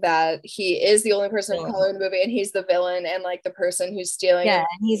problematic that he is the only person of color in the movie and he's the villain and like the person who's stealing. Yeah,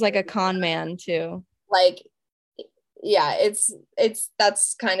 and he's like a con man too. Like, yeah, it's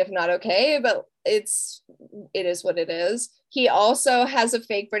that's kind of not okay, but it is what it is. He also has a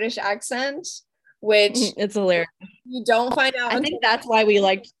fake British accent, which it's hilarious. You don't find out. I think that's why we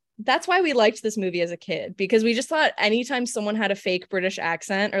liked this movie as a kid, because we just thought anytime someone had a fake British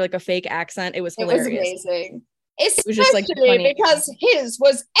accent or like a fake accent, it was hilarious. It was amazing. Especially was just, like, because his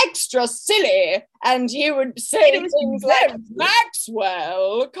was extra silly and he would say things like,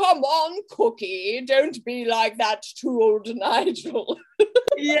 Maxwell, come on, Cookie, don't be like that to old Nigel.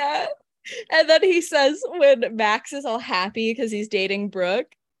 Yeah. And then he says when Max is all happy because he's dating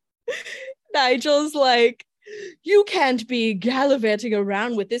Brooke, Nigel's like, you can't be gallivanting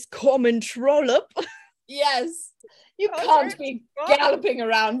around with this common trollop. Yes, you can't be galloping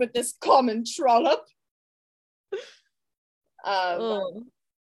around with this common trollop. Also,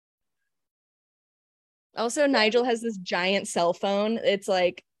 Nigel has this giant cell phone. It's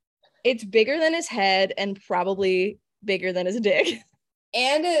like, it's bigger than his head and probably bigger than his dick.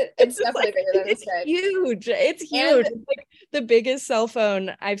 And it's definitely like, bigger than his head. It's huge. It's like the biggest cell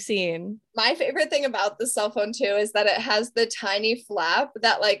phone I've seen. My favorite thing about the cell phone too is that it has the tiny flap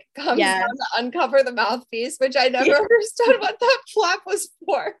that like comes down to uncover the mouthpiece, which I never understood what that flap was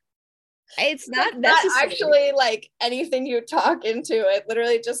for. It's not actually like anything you talk into. It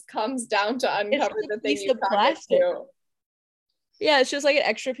literally just comes down to uncover the thing you talk into. Yeah, it's just like an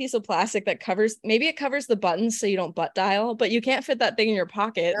extra piece of plastic that covers, maybe it covers the buttons so you don't butt dial, but you can't fit that thing in your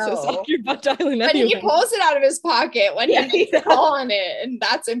pocket. No. So it's like you're butt dialing anyway. And he pulls it out of his pocket when he makes a call on it, and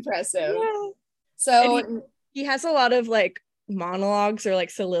that's impressive. Yeah. So he has a lot of like monologues or like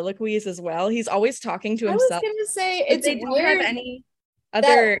soliloquies as well. He's always talking to himself. I was gonna say, it's they don't have any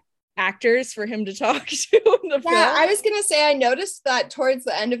other actors for him to talk to in the film. I was gonna say, I noticed that towards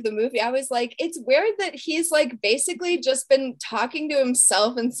the end of the movie. I was like, it's weird that he's like basically just been talking to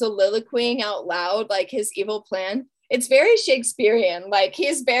himself and soliloquying out loud like his evil plan. It's very Shakespearean. Like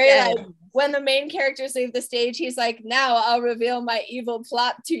he's very like, when the main characters leave the stage, he's like, now I'll reveal my evil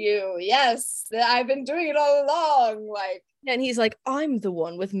plot to you. Yes, I've been doing it all along. Like, and he's like, I'm the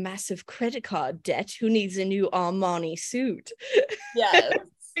one with massive credit card debt who needs a new Armani suit. Yes.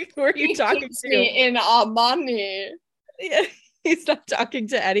 Who are you talking to? In Armani. Yeah, he's not talking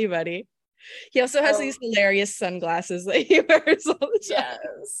to anybody. He also has these hilarious sunglasses that he wears all the time.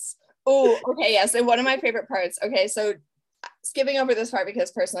 Yes. Oh, okay, yes. And one of my favorite parts. Okay, so skipping over this part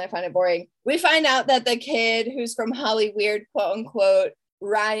because personally I find it boring. We find out that the kid who's from Hollyweird, quote unquote,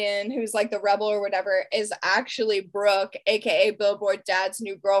 Ryan, who's like the rebel or whatever, is actually Brooke, aka Billboard Dad's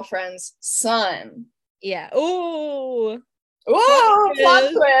new girlfriend's son. Yeah. Ooh. Whoa,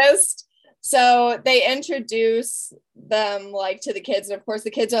 plot twist. So they introduce them like to the kids, and of course the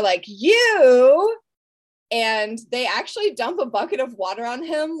kids are like, you, and they actually dump a bucket of water on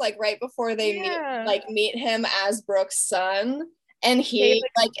him like right before they meet him as Brooke's son. And he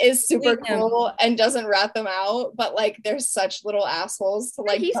like is super leave him. cool and doesn't rat them out, but like they're such little assholes to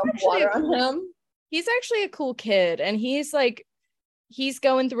like dump water on him. He's actually a cool kid, and he's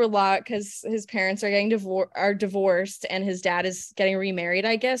going through a lot because his parents are getting divorced, and his dad is getting remarried,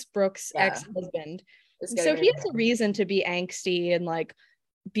 I guess, Brooke's ex-husband. So he has a reason to be angsty and like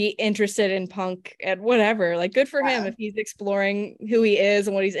be interested in punk and whatever. Like, good for him if he's exploring who he is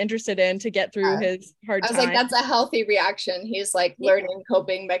and what he's interested in to get through his hard time. I was like, that's a healthy reaction. He's like learning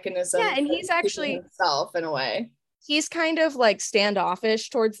coping mechanisms. Yeah, and he's actually himself in a way. He's kind of like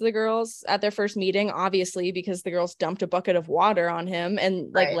standoffish towards the girls at their first meeting, obviously, because the girls dumped a bucket of water on him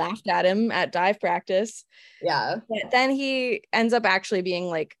and like laughed at him at dive practice. Yeah. But then he ends up actually being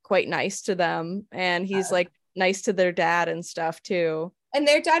like quite nice to them, and he's like nice to their dad and stuff too. And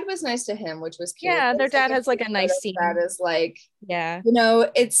their dad was nice to him, which was cute. Yeah, their dad has like a nice scene. Dad is like, yeah, you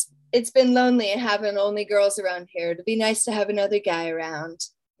know, it's been lonely having only girls around here. It'd be nice to have another guy around.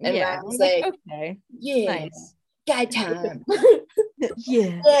 And Ryan's like, okay, yeah, nice. Guy time.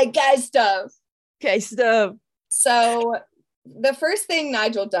 yeah, guy stuff. So the first thing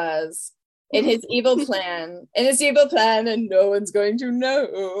Nigel does in his evil plan, and no one's going to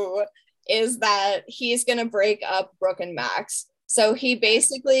know, is that he's going to break up Brooke and Max. So he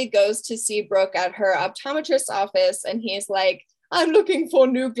basically goes to see Brooke at her optometrist's office, and he's like, I'm looking for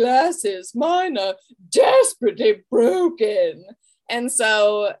new glasses. Mine are desperately broken. And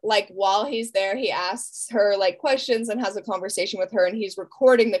so, like, while he's there, he asks her, like, questions and has a conversation with her, and he's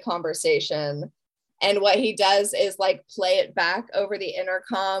recording the conversation. And what he does is, like, play it back over the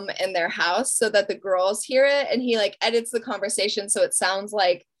intercom in their house so that the girls hear it. And he, like, edits the conversation so it sounds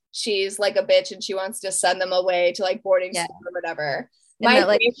like she's, like, a bitch and she wants to send them away to, like, boarding school or whatever. And that,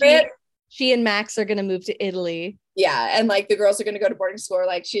 like, favorite... She and Max are going to move to Italy. Yeah, and, like, the girls are going to go to boarding school, or,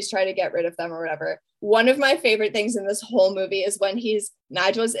 like, she's trying to get rid of them or whatever. One of my favorite things in this whole movie is when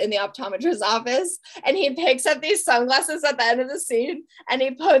Nigel's in the optometrist's office, and he picks up these sunglasses at the end of the scene, and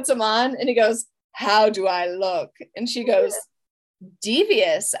he puts them on, and he goes, how do I look? And she goes,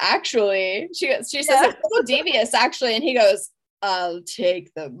 devious, actually. She says, it's a little devious, actually. And he goes, I'll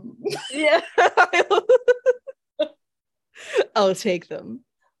take them. Yeah. I'll take them.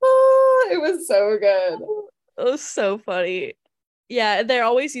 Oh, it was so good. It was so funny. Yeah, they're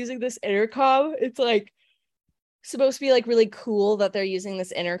always using this intercom. It's like supposed to be like really cool that they're using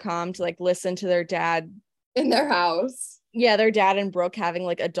this intercom to like listen to their dad in their house. Yeah, their dad and Brooke having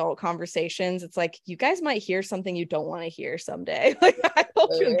like adult conversations. It's like, you guys might hear something you don't want to hear someday. Like, I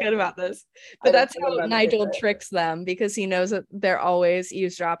don't feel good about this. But that's how Nigel tricks them, because he knows that they're always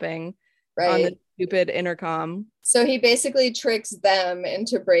eavesdropping on the stupid intercom. So he basically tricks them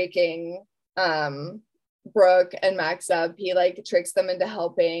into breaking Brooke and Max up. He like tricks them into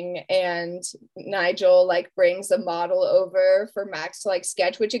helping, and Nigel like brings a model over for Max to like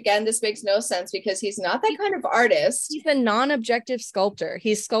sketch, which again, this makes no sense because he's not that kind of artist. He's a non-objective sculptor.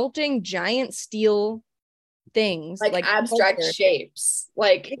 He's sculpting giant steel things, like abstract shapes.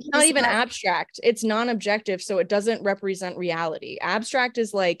 Like, it's not even abstract, it's non-objective, so it doesn't represent reality. Abstract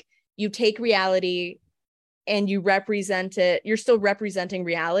is like you take reality and you represent it. You're still representing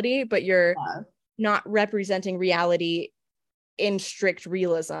reality, but you're not representing reality in strict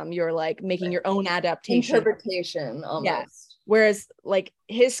realism. You're like making your own adaptation, interpretation almost. Yeah. Whereas like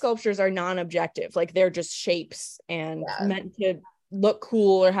his sculptures are non-objective, like they're just shapes and meant to look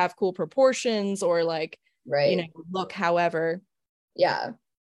cool or have cool proportions or like you know, look however. Yeah.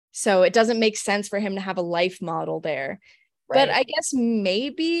 So it doesn't make sense for him to have a life model there. But I guess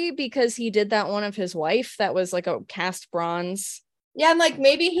maybe because he did that one of his wife that was like a cast bronze. Yeah, and like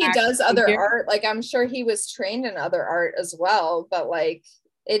maybe he does other art. Like I'm sure he was trained in other art as well, but like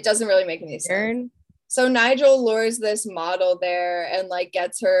it doesn't really make any sense. So Nigel lures this model there and like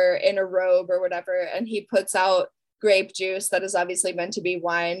gets her in a robe or whatever, and he puts out grape juice that is obviously meant to be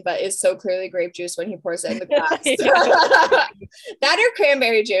wine, but is so clearly grape juice when he pours it in the glass. That or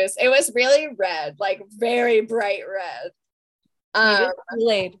cranberry juice. It was really red, like very bright red.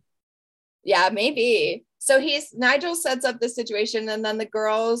 Yeah, maybe. So Nigel sets up the situation, and then the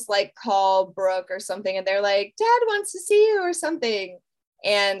girls like call Brooke or something, and they're like, Dad wants to see you or something.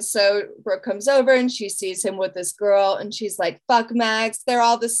 And so Brooke comes over and she sees him with this girl, and she's like, fuck Max, they're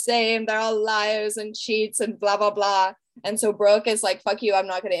all the same, they're all liars and cheats and blah blah blah. And so Brooke is like, fuck you, I'm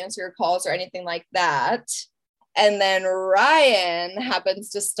not going to answer your calls or anything like that. And then Ryan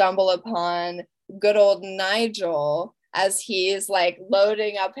happens to stumble upon good old Nigel as he's like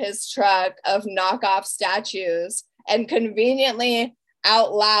loading up his truck of knockoff statues and conveniently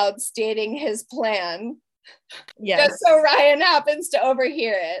out loud stating his plan. Yes. Just so Ryan happens to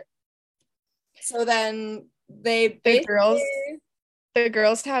overhear it. So then they basically, the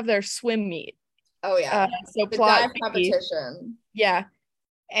girls have their swim meet. Oh yeah. So The plot dive competition. Yeah.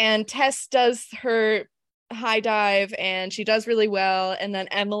 And Tess does her high dive and she does really well. And then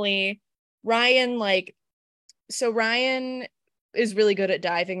Ryan is really good at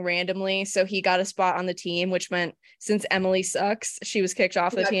diving randomly. So he got a spot on the team, which meant since Emily sucks, she was kicked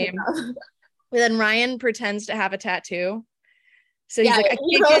off the team. But then Ryan pretends to have a tattoo. So he's like, I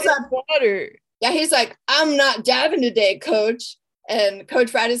can't get in the water. Yeah, he's like, I'm not diving today, coach. And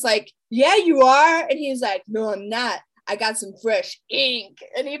Coach Brad is like, yeah, you are. And he's like, no, I'm not. I got some fresh ink.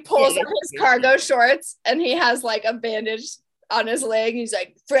 And he pulls out his cargo shorts and he has like a bandage on his leg. He's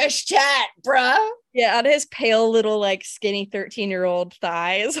like, fresh tat, bruh. Yeah, on his pale little like skinny 13-year-old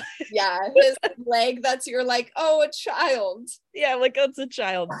thighs. Yeah, his leg, that's your like, oh, a child. Yeah, like that's a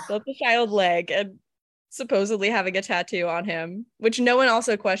child leg, and supposedly having a tattoo on him, which no one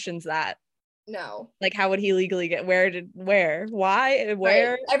also questions that. No. Like, how would he legally get why, where,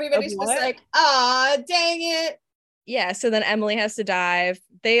 right. Everybody's just like, ah, dang it. Yeah, so then Emily has to dive.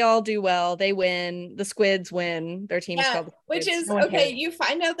 They all do well. They win. The Squids win. Their team is called the Squids. Which is okay. You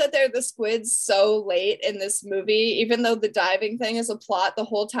find out that they're the Squids so late in this movie, even though the diving thing is a plot the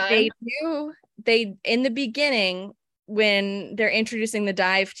whole time. They do. They, in the beginning, when they're introducing the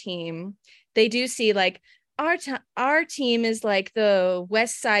dive team, they do see like our team is like the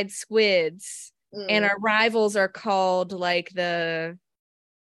West Side Squids, and our rivals are called like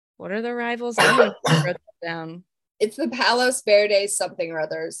what are the rivals? I don't know. Wrote that down. It's the Palos Verdes something or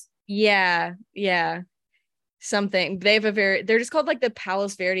others. Yeah. Something. They're just called like the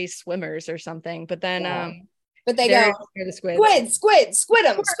Palos Verdes Swimmers or something. But then but they go the squid. Squid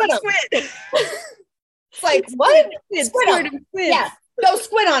them. It's like what? Squid them. Yeah. Go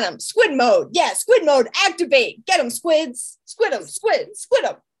squid on them. Squid mode. Yeah, squid mode. Activate. Get them, squids. Squid them. Squid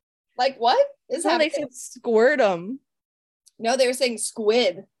them. Like what is happening? They said squirt them. No, they were saying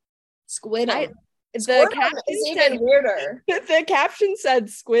squid. Squid them. The caption is even weirder. The caption said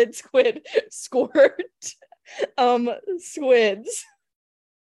squid, squirt, squids.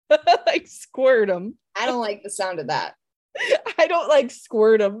 Like squirt them. I don't like the sound of that. I don't like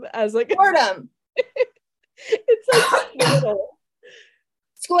squirt them as like squirt them. It's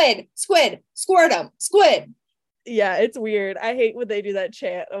like squid, squirt them, squid. Yeah, it's weird. I hate when they do that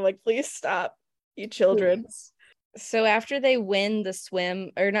chant. I'm like, please stop, you children. Please. So after they win the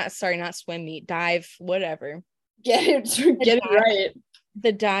not swim meet, dive, whatever. Get it right.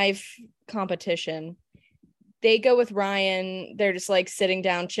 The dive competition. They go with Ryan. They're just like sitting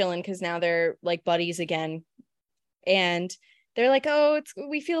down, chilling, because now they're like buddies again. And they're like, oh,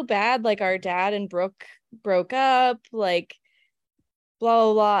 we feel bad. Like our dad and Brooke broke up, like blah,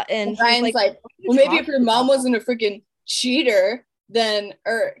 blah, blah. And Ryan's like, well, maybe if your mom wasn't a freaking cheater,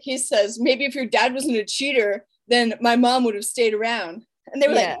 or he says, maybe if your dad wasn't a cheater, then my mom would have stayed around. And they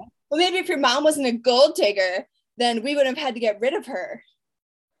were like, well, maybe if your mom wasn't a gold digger, then we would have had to get rid of her.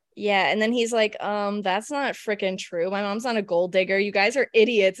 Yeah. And then he's like, that's not freaking true. My mom's not a gold digger. You guys are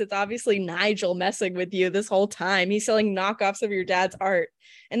idiots. It's obviously Nigel messing with you this whole time. He's selling knockoffs of your dad's art.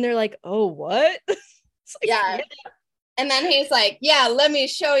 And they're like, oh, what? Like, yeah. And then he's like, yeah, let me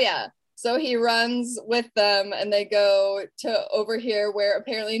show you. So he runs with them and they go to over here where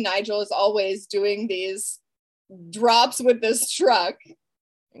apparently Nigel is always doing these drops with this truck.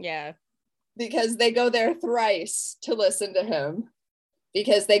 Yeah. Because they go there thrice to listen to him.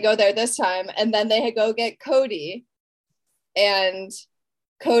 Because they go there this time and then they go get Cody. And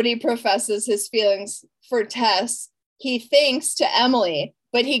Cody professes his feelings for Tess. He thinks to Emily,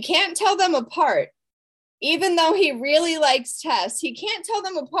 but he can't tell them apart. Even though he really likes Tess, he can't tell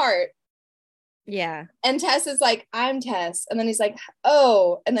them apart. Yeah. And Tess is like, I'm Tess. And then he's like,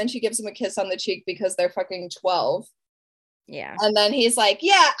 oh. And then she gives him a kiss on the cheek because they're fucking 12. Yeah. And then he's like,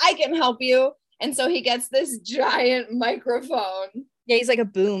 yeah, I can help you. And so he gets this giant microphone. Yeah, he's like a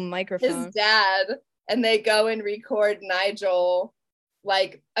boom microphone. His dad. And they go and record Nigel,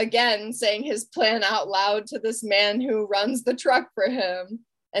 like, again, saying his plan out loud to this man who runs the truck for him.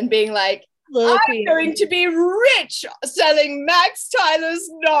 And being like, I'm going to be rich selling Max Tyler's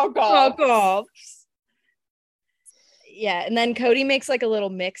knockoffs. Yeah, and then Cody makes like a little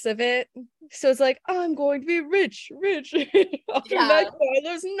mix of it. So it's like, I'm going to be rich after Max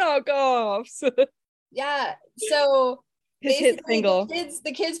Tyler's knockoffs. Yeah, so his hit single.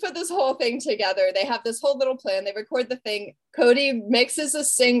 The kids put this whole thing together. They have this whole little plan. They record the thing. Cody mixes a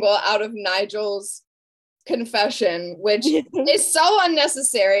single out of Nigel's confession, which is so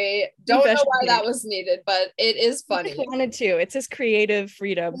unnecessary. Don't know why that was needed, but it is funny. He wanted to. It's his creative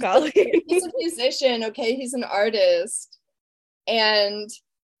freedom, Colleen. He's a musician, okay? He's an artist. And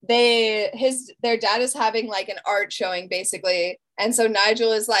their dad is having like an art showing basically, And so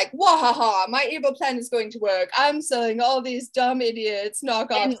Nigel is like, wahaha, my evil plan is going to work. I'm selling all these dumb idiots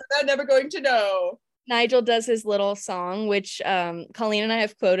knockoffs, so they're never going to know. Nigel does his little song, which Colleen and I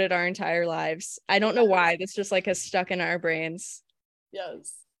have quoted our entire lives. I don't know why. This just like has stuck in our brains.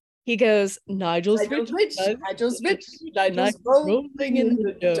 Yes. He goes, Nigel's rich, Nigel's rolling in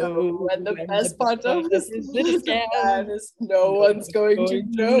the dough. And the best part of this plan is no one's going to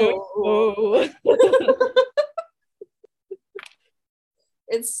know.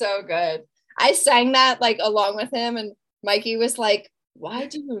 It's so good. I sang that like along with him, and Mikey was like, why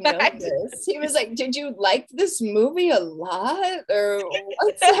do you know this? He was like, did you like this movie a lot? Or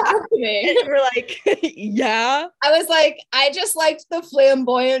what's happening? And we're like, yeah. I was like, I just liked the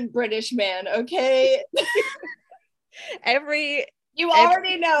flamboyant British man, okay? You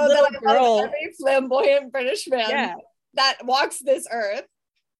already know that I love every flamboyant British man that walks this earth.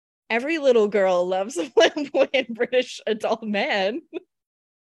 Every little girl loves a flamboyant British adult man.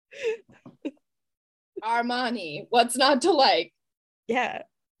 Armani, what's not to like? Yeah,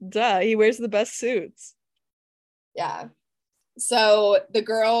 duh. He wears the best suits. Yeah. So the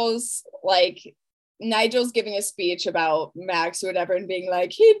girls, like, Nigel's giving a speech about Max or whatever and being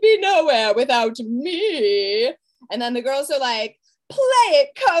like, he'd be nowhere without me. And then the girls are like, play it,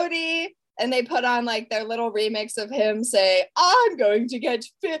 Cody. And they put on like their little remix of him say, I'm going to get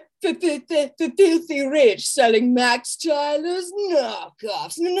filthy rich selling Max Tyler's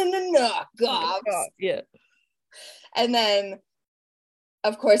knockoffs. Knockoffs. Yeah. And then,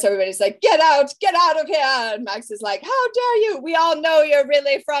 of course, everybody's like, get out of here. And Max is like, how dare you? We all know you're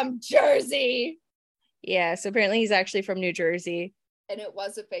really from Jersey. Yeah, so apparently he's actually from New Jersey. And it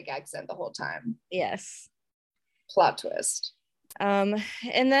was a fake accent the whole time. Yes. Plot twist. And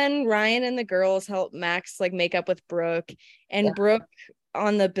then Ryan and the girls help Max like make up with Brooke. And Brooke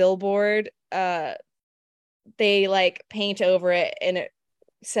on the billboard, they like paint over it and it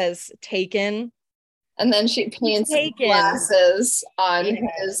says taken. And then she paints glasses on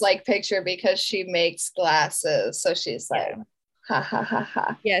his like picture because she makes glasses. So she's like, ha ha ha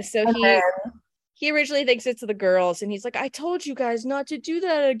ha. Yeah, so he originally thinks it's the girls and he's like, I told you guys not to do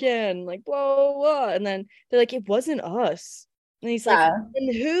that again. Like, blah, blah. And then they're like, it wasn't us. And he's like,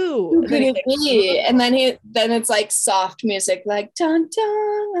 and who could it be? And then it's like soft music, like dun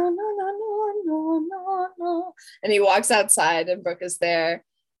dun no no no no no no no. And he walks outside and Brooke is there.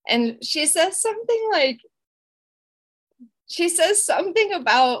 And she says something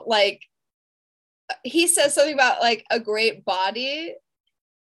about like, he says something about like a great body.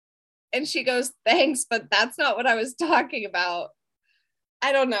 And she goes, thanks, but that's not what I was talking about.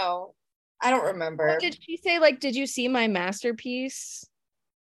 I don't know. I don't remember. What did she say? Like, did you see my masterpiece?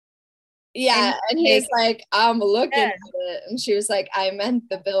 Yeah. And he's like, I'm looking at it. And she was like, I meant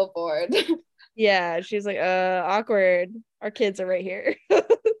the billboard. Yeah. She's like, awkward. Our kids are right here.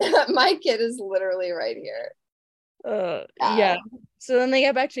 My kid is literally right here. Yeah. So then they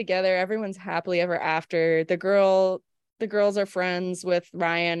get back together. Everyone's happily ever after. The girls are friends with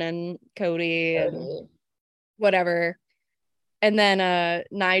Ryan and Cody and whatever. And then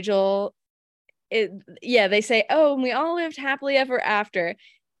Nigel, they say, oh, and we all lived happily ever after.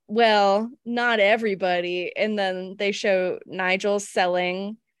 Well, not everybody. And then they show Nigel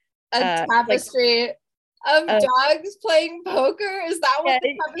selling a tapestry of dogs playing poker. Is that what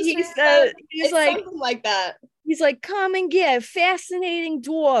the tapestry says? He's like something like that. He's like, come and get fascinating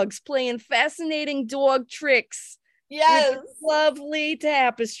dogs playing fascinating dog tricks. Yes. Lovely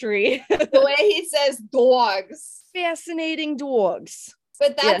tapestry. The way he says dogs. Fascinating dogs.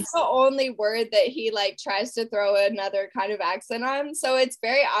 But that's the only word that he like tries to throw another kind of accent on. So it's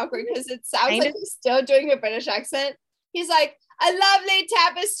very awkward because it sounds like he's still doing a British accent. He's like, a lovely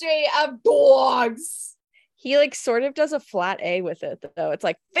tapestry of dogs. He like sort of does a flat A with it though. It's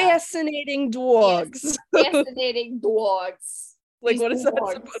like fascinating dogs. Fascinating dogs. Like what is that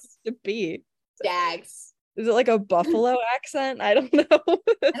supposed to be? Dags. Is it like a Buffalo accent? I don't know.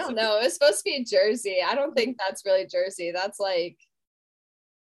 I don't know. It's supposed to be Jersey. I don't think that's really Jersey. That's like,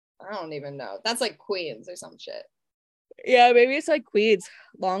 I don't even know. That's like Queens or some shit. Yeah, maybe it's like Queens.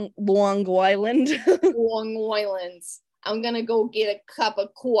 Long Island. Long Island. I'm gonna go get a cup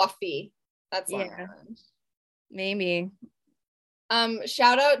of coffee. That's Long Island. Maybe.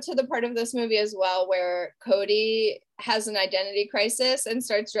 Shout out to the part of this movie as well where Cody has an identity crisis and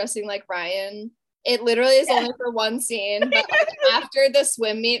starts dressing like Ryan. It literally is only for one scene, but like after the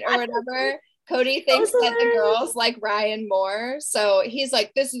swim meet or whatever, Cody thinks that the girls like Ryan more. So he's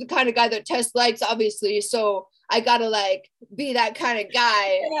like, this is the kind of guy that Tess likes, obviously. So I gotta like be that kind of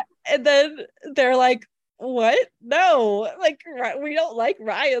guy. Yeah. And then they're like, What? No, like we don't like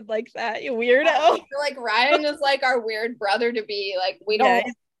Ryan like that, you weirdo. I feel like Ryan is like our weird brother to be. Like Yeah,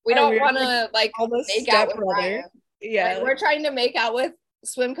 we our don't weird, want to like almost make out with stepbrother. Ryan. Yeah, Like we're trying to make out with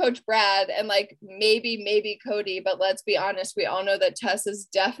swim coach Brad and like maybe Cody, but let's be honest, we all know that Tess is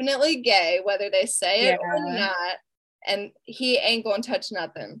definitely gay, whether they say it or not, and he ain't gonna touch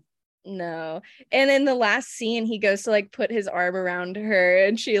nothing. No. And in the last scene, he goes to like put his arm around her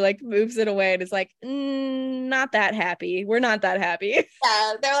and she like moves it away and is like, not that happy. We're not that happy.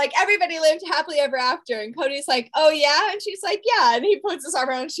 Yeah, they're like, everybody lived happily ever after. And Cody's like, oh yeah. And she's like, yeah. And he puts his arm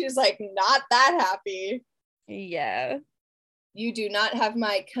around and she's like, not that happy. Yeah. You do not have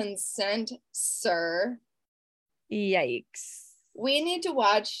my consent, sir. Yikes. We need to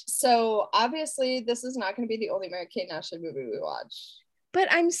watch. So obviously, this is not going to be the only Mary-Kate and Ashley movie we watch. But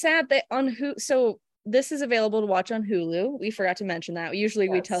I'm sad that on so this is available to watch on Hulu. We forgot to mention that. Usually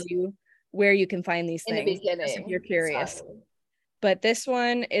we tell you where you can find these in things the beginning, if you're curious. Sorry. But this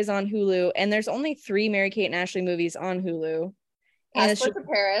one is on Hulu, and there's only 3 Mary-Kate and Ashley movies on Hulu. Passport to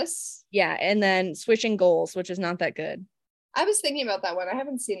Paris. Yeah, and then Switching Goals, which is not that good. I was thinking about that one. I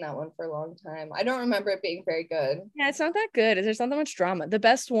haven't seen that one for a long time. I don't remember it being very good. Yeah, it's not that good. There's not that much drama. The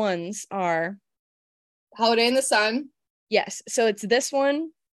best ones are Holiday in the Sun. Yes. So it's this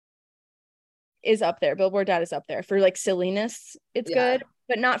one is up there. Billboard Dad is up there for like silliness. It's good,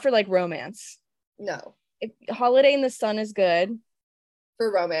 but not for like romance. No. Holiday in the Sun is good. For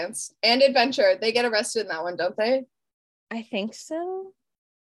romance and adventure. They get arrested in that one, don't they? I think so.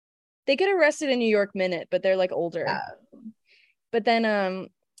 They get arrested in New York Minute, but they're like older. Yeah. But then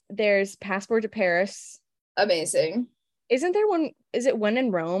there's Passport to Paris. Amazing. Isn't there one? Is it When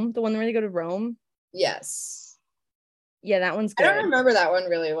in Rome? The one where they go to Rome? Yes. Yeah, that one's good. I don't remember that one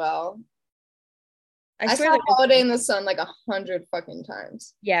really well. I swear saw Holiday in the Sun like 100 fucking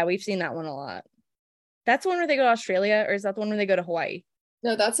times. Yeah, we've seen that one a lot. That's the one where they go to Australia, or is that the one where they go to Hawaii?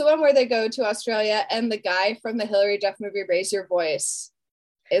 No, that's the one where they go to Australia, and the guy from the Hilary Duff movie Raise Your Voice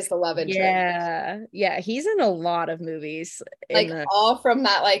is the love interest. Yeah, he's in a lot of movies. Like all from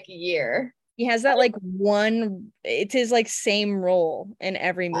that like year. He has that like one, it's his like same role in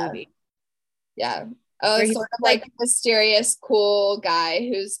every movie. Yeah. Oh, it's sort of like mysterious, cool guy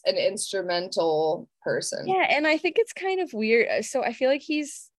who's an instrumental person. Yeah, and I think it's kind of weird. So I feel like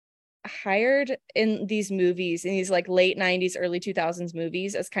he's hired in these movies, in these like late 90s, early 2000s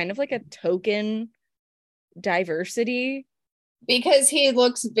movies, as kind of like a token diversity. Because he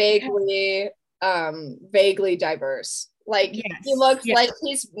looks vaguely diverse. Like he looks like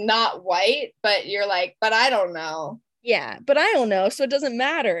he's not white, but you're like, but I don't know. Yeah, but I don't know, so it doesn't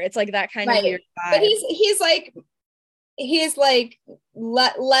matter. It's like that kind of weird vibe. But he's like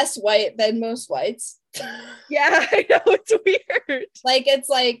less white than most whites. Yeah, I know, it's weird. Like it's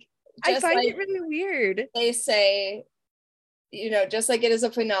like I find it really weird. They say, you know, just like it is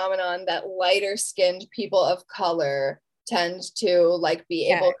a phenomenon that lighter skinned people of color tend to like be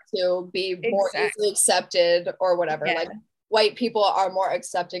able to be more easily accepted or whatever. Like white people are more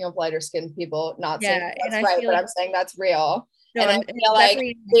accepting of lighter skinned people. Not saying that's right, but I'm saying that's real. No, and I feel like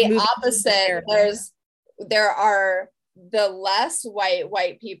the opposite, there are the less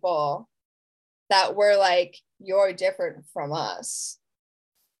white people that were like, you're different from us.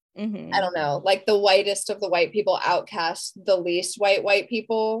 I don't know, like the whitest of the white people outcast the least white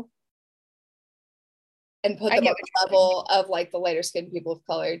people and put them on the level of like the lighter skinned people of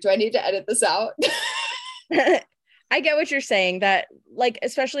color. Do I need to edit this out? I get what you're saying, that like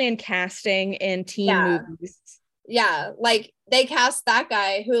especially in casting in teen movies. Yeah, like they cast that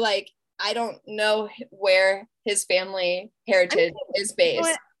guy who like I don't know where his family heritage is based.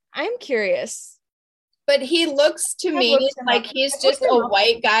 You know, I'm curious. But he looks to me like he's just a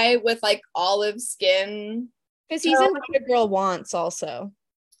white guy with like olive skin. Because he's in What a Girl Wants also.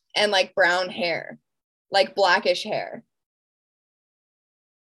 And like brown hair, like blackish hair.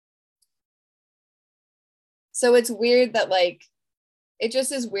 So it's weird that like, it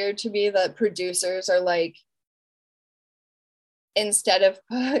just is weird to me that producers are like, instead of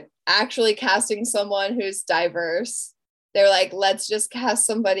actually casting someone who's diverse, they're like, let's just cast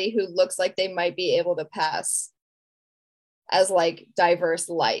somebody who looks like they might be able to pass as like diverse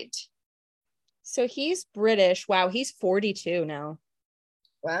light. So he's British. Wow, he's 42 now.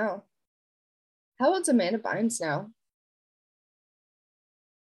 Wow. How old's Amanda Bynes now?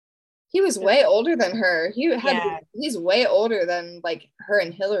 He was way older than her. He's way older than like her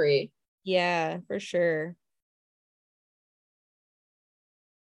and Hillary. Yeah, for sure.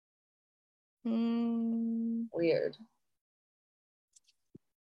 Weird.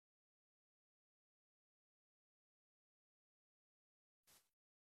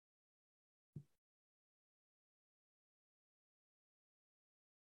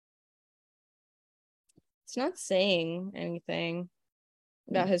 It's not saying anything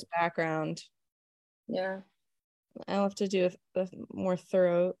about his background. Yeah. I'll have to do a more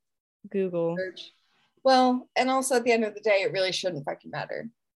thorough Google. Search. Well, and also at the end of the day, it really shouldn't fucking matter.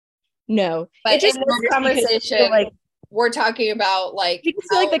 No, but it just in this conversation, like we're talking about like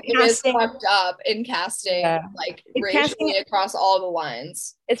how like the casting is fucked up in casting, like racially across all the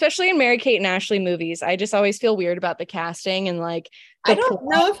lines, especially in Mary-Kate and Ashley movies. I just always feel weird about the casting and like I don't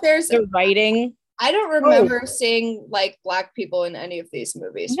know if there's the writing. I don't remember seeing like Black people in any of these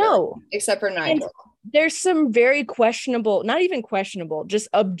movies. No, really, except for Nigel. There's some very questionable, not even questionable, just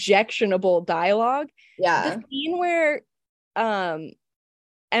objectionable dialogue. Yeah. The scene where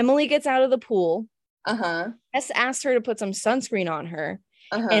Emily gets out of the pool. Jess asks her to put some sunscreen on her.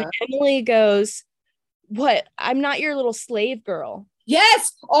 And Emily goes, "What? I'm not your little slave girl."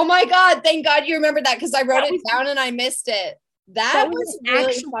 Yes. Oh my God. Thank God you remembered that, because I wrote it down and I missed it. That was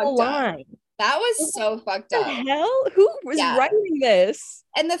really fucked line. Up. That was so fucked up. What the hell? Who was writing this?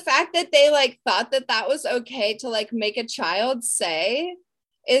 And the fact that they like thought that that was okay to like make a child say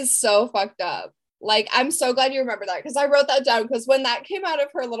is so fucked up. Like, I'm so glad you remember that, because I wrote that down, because when that came out of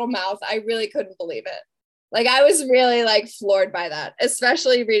her little mouth, I really couldn't believe it. Like, I was really like floored by that,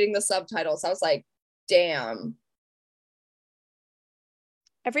 especially reading the subtitles. I was like, damn.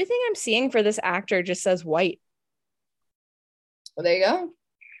 Everything I'm seeing for this actor just says white. Well, there you go.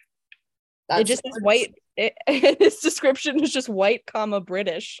 It just says white. His description is just white, comma,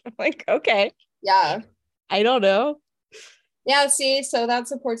 British. I'm like, okay. Yeah. I don't know. Yeah, see, so that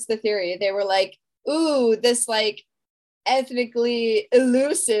supports the theory. They were like, ooh, this like ethnically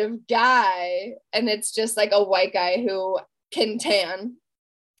elusive guy. And it's just like a white guy who can tan.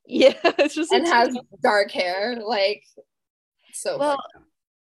 Yeah, it's just and has dark hair. Like, so well,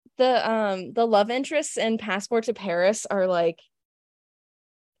 the love interests in Passport to Paris are like,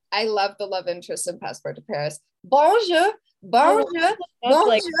 I love the love interest in Passport to Paris. Bonjour, bonjour, bonjour.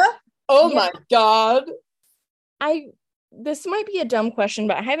 Like, oh my God. This might be a dumb question,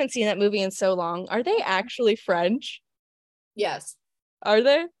 but I haven't seen that movie in so long. Are they actually French? Yes. Are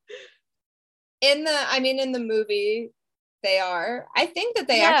they? In the movie, they are. I think that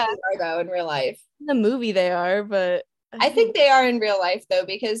they actually are, though, in real life. In the movie, they are, but I think they are in real life, though,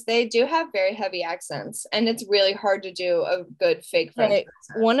 because they do have very heavy accents, and it's really hard to do a good fake French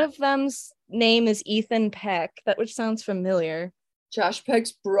accent. One of them's name is Ethan Peck, which sounds familiar. Josh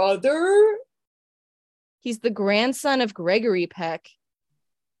Peck's brother? He's the grandson of Gregory Peck.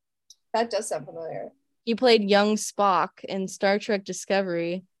 That does sound familiar. He played young Spock in Star Trek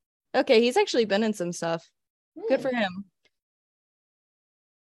Discovery. Okay, he's actually been in some stuff. Good for him.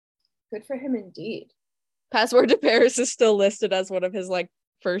 Good for him indeed. Passport to Paris is still listed as one of his like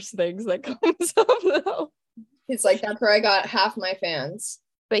first things that comes up though. He's like, that's where I got half my fans.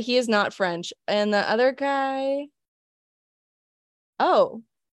 But he is not French. And the other guy,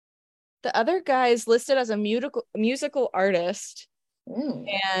 the other guy is listed as a musical artist.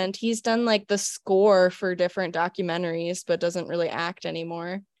 And he's done like the score for different documentaries, but doesn't really act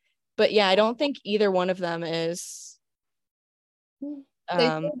anymore. But yeah, I don't think either one of them is. They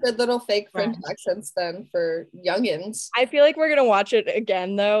do good little fake French accents then for youngins. I feel like we're gonna watch it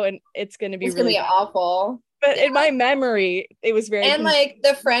again though, and it's gonna be awful. But in my memory, it was very like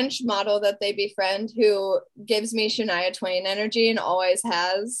the French model that they befriend, who gives me Shania Twain energy and always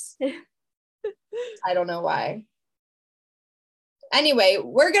has. I don't know why. Anyway,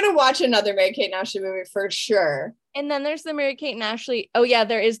 we're gonna watch another Mary-Kate and Ashley movie for sure. And then there's the Mary-Kate and Ashley. Oh yeah,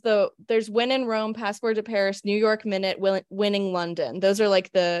 there's When in Rome, Passport to Paris, New York Minute, Winning London. Those are like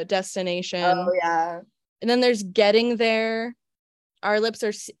the destination. Oh yeah. And then there's Getting There. Our Lips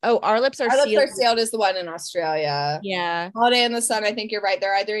Are Sealed is the one in Australia. Yeah. Holiday in the Sun, I think you're right.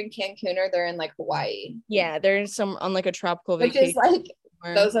 They're either in Cancun or they're in like Hawaii. Yeah, they're on like a tropical vacation. Which is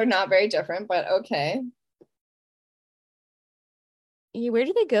like, those are not very different, but okay. Yeah, where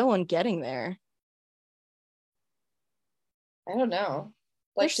do they go on Getting There? I don't know.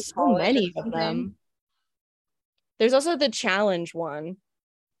 Like, there's so many of them. There's also the Challenge one.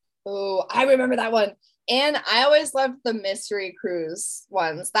 Oh, I remember that one. And I always loved the Mystery Cruise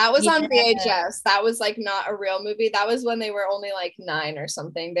ones. That was on VHS. That was like not a real movie. That was when they were only like 9 or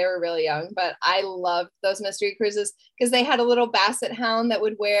something. They were really young, but I loved those Mystery Cruises because they had a little basset hound that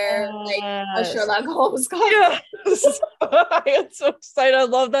would wear like a Sherlock Holmes costume. Yes. I am so excited. I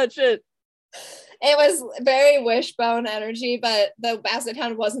love that shit. It was very Wishbone energy, but the basset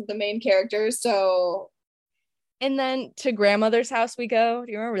hound wasn't the main character, so And then To Grandmother's House We Go.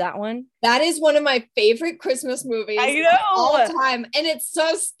 Do you remember that one? That is one of my favorite Christmas movies I of know. all time. And it's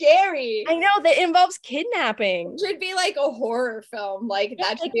so scary. I know that involves kidnapping. It should be like a horror film. Like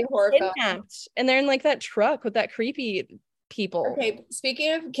that should Like, be a horror film. And they're in like that truck with that creepy people. Okay,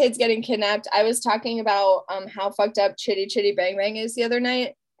 speaking of kids getting kidnapped, I was talking about how fucked up Chitty Chitty Bang Bang is the other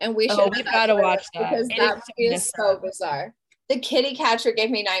night. And we should we've got to watch that. because that movie is so bizarre. The kitty catcher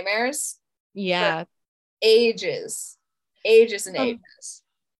gave me nightmares. Yeah. Ages and ages.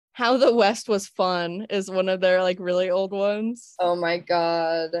 How the West Was Fun is one of their like really old ones. Oh my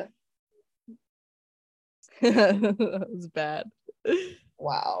god. That was bad.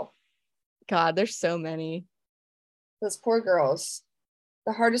 Wow. God, there's so many. Those poor girls.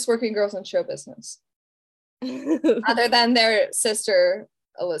 The hardest working girls in show business. Other than their sister,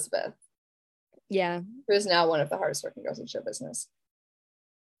 Elizabeth. Yeah. Who is now one of the hardest working girls in show business.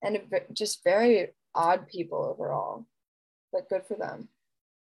 And just very odd people overall. But good for them.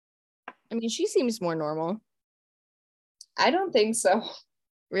 I mean, she seems more normal. I don't think so.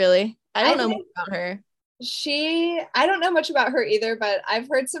 Really? I don't know much about her. I don't know much about her either, but I've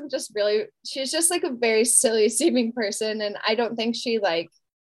heard some she's just like a very silly seeming person. And I don't think she like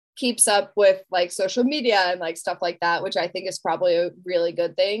keeps up with like social media and like stuff like that, which I think is probably a really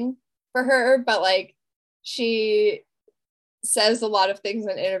good thing for her. But like she says a lot of things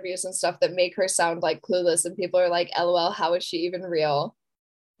in interviews and stuff that make her sound like clueless. And people are like, LOL, how is she even real?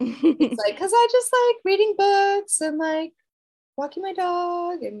 It's like, because I just like reading books and like walking my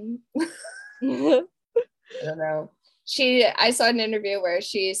dog and I don't know. I saw an interview where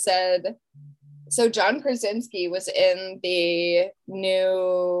she said, so John Krasinski was in the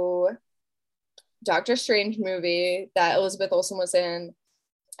new Doctor Strange movie that Elizabeth Olsen was in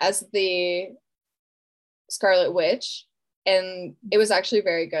as the Scarlet Witch. And it was actually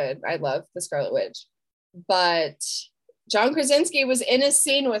very good. I love the Scarlet Witch. But John Krasinski was in a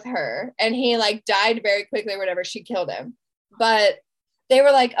scene with her and he like died very quickly or whatever. She killed him. But they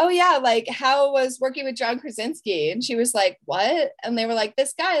were like, oh yeah, like how was working with John Krasinski? And she was like, what? And they were like,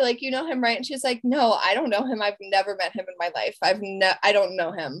 this guy, like, you know him, right? And she's like, no, I don't know him. I've never met him in my life. I don't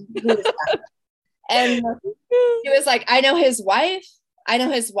know him. Who is that? And he was like, I know his wife.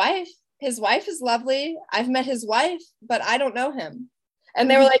 His wife is lovely. I've met his wife, but I don't know him. And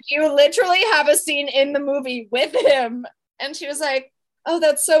they were like, you literally have a scene in the movie with him. And she was like, oh,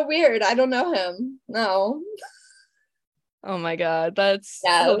 that's so weird. I don't know him. No. Oh my God. That's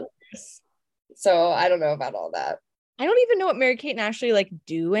so I don't know about all that. I don't even know what Mary-Kate and Ashley like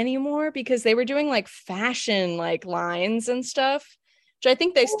do anymore because they were doing like fashion like lines and stuff, which I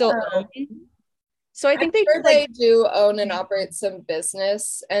think they still own. So I think they do own and operate some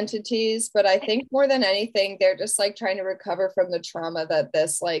business entities, but I think more than anything, they're just like trying to recover from the trauma that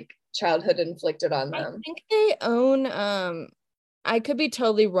this like childhood inflicted on them. I think they own, I could be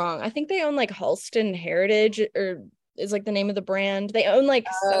totally wrong. I think they own like Halston Heritage or is like the name of the brand. They own like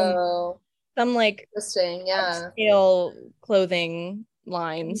some like interesting, yeah, upscale clothing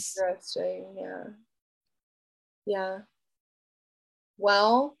lines. Interesting, yeah.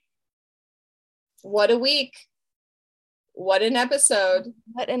 Well, what a week. What an episode.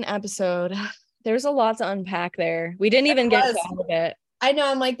 There's a lot to unpack there. We didn't even get to all of it. I know,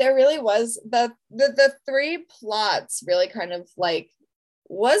 I'm like, there really was the three plots really kind of like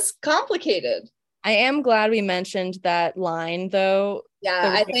was complicated. I am glad we mentioned that line though.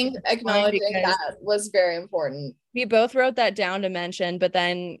 Yeah, I think acknowledging that was very important. We both wrote that down to mention, but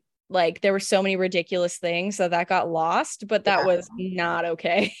then like there were so many ridiculous things, so that got lost, but that was not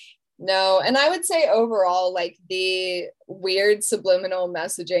okay. No, and I would say overall, like the weird subliminal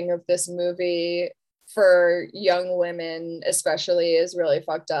messaging of this movie for young women especially is really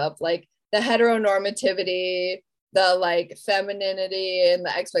fucked up. Like the heteronormativity, the like femininity and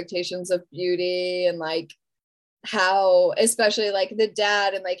the expectations of beauty, and like how especially like the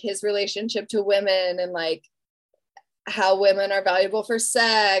dad and like his relationship to women, and like how women are valuable for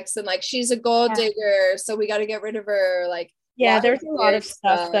sex, and like she's a gold digger, so we got to get rid of her. Like there's a lot of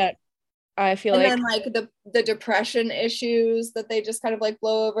stuff that I feel and like, then like the depression issues that they just kind of like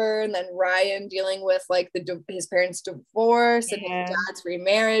blow over, and then Ryan dealing with like his parents' divorce and his dad's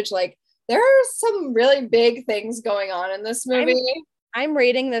remarriage. Like there are some really big things going on in this movie. I'm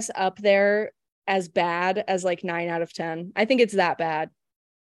rating this up there as bad as like 9 out of 10. I think it's that bad.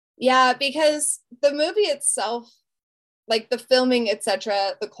 Yeah, because the movie itself, like the filming,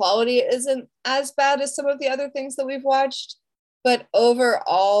 etc., the quality isn't as bad as some of the other things that we've watched. But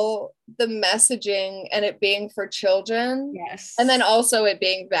overall, the messaging and it being for children, and then also it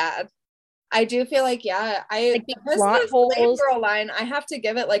being bad. I do feel like, yeah, Like because plot the Slave holes. Girl line, I have to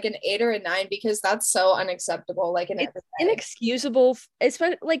give it like an 8 or a 9 because that's so unacceptable. Like in It's every way. inexcusable.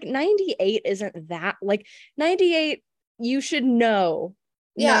 Especially like 98 isn't that like 98. You should know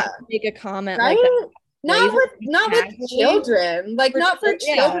Yeah, not to make a comment right. like that. Not with children. Like not for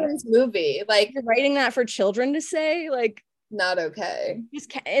Yeah, children's movie. Like you're writing that for children to say, like not okay.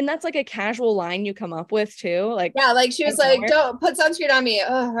 and that's like a casual line you come up with too. Like Yeah, like she was like, "Don't put sunscreen on me."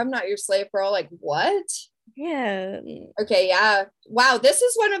 Oh, I'm not your slave girl. Like what? yeah, Okay, yeah. Wow, this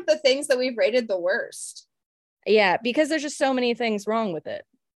is one of the things that we've rated the worst. yeah, because there's just so many things wrong with it.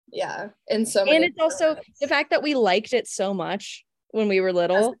 Yeah, in so many. And it's also the fact that we liked it so much when we were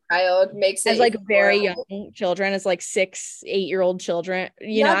little. As a child makes it as like very horrible. young children, as like 6-8-year-old children.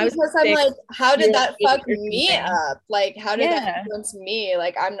 Yeah, I was because I'm 6, like, how did that like fuck 8 or me something. up? Like, how did that Yeah. influence me?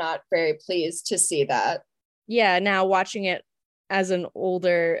 Like, I'm not very pleased to see that. Yeah. Now watching it as an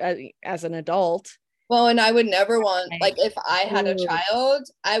older, as an adult. Well, and I would never want, like, if I had a Ooh. child,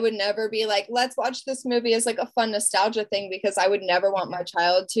 I would never be like, let's watch this movie as like a fun nostalgia thing because I would never want my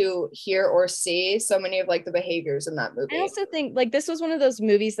child to hear or see so many of like the behaviors in that movie. I also think like this was one of those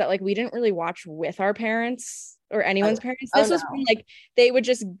movies that like we didn't really watch with our parents or anyone's parents. This was when, like they would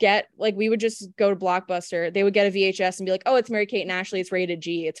just get like we would just go to Blockbuster. They would get a VHS and be like, "Oh, it's Mary-Kate and Ashley. It's rated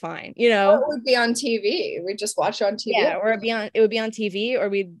G. It's fine." You know, or it would be on TV. We just watch it on TV. Yeah, or it would be on TV, or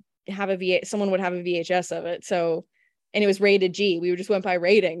we'd have someone would have a VHS of it. So, and it was rated G. We just went by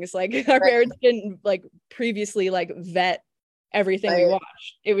ratings. Like our parents didn't like previously like vet everything we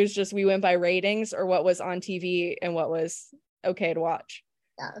watched. It was just we went by ratings or what was on TV and what was okay to watch.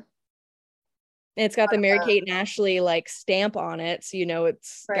 Yeah. And it's got the Mary-Kate and Ashley like stamp on it, so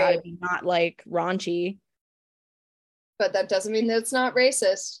it's got to be not like raunchy. But that doesn't mean that it's not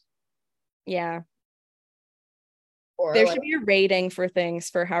racist. Yeah. Or there should be a rating for things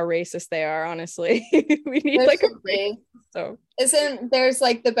for how racist they are, honestly. We need like a rating. So isn't there's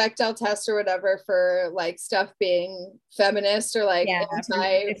like the Bechdel test or whatever for like stuff being feminist or like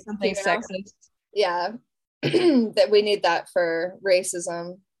anti something sexist. Yeah. That we need that for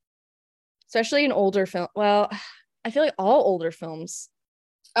racism. Especially in older film. Well, I feel like all older films.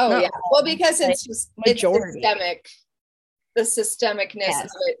 Oh yeah. Well, because it's just majority. It's systemic. The systemicness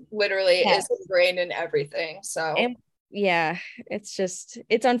of it literally is ingrained in everything. So and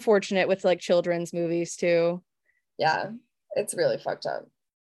it's unfortunate with like children's movies too. Yeah, it's really fucked up.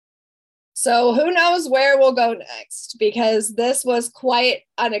 So who knows where we'll go next, because this was quite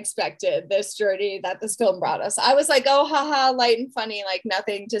unexpected, this journey that this film brought us. I was like, oh, haha, light and funny, like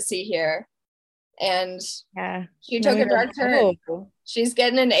nothing to see here. And she took a dark turn. She's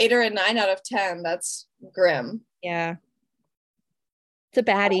getting an 8 or a 9 out of 10. That's grim. Yeah. It's a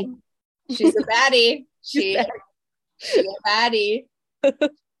baddie. She's a baddie. She's a baddie.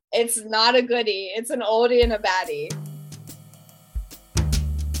 It's not a goodie. It's an oldie and a baddie.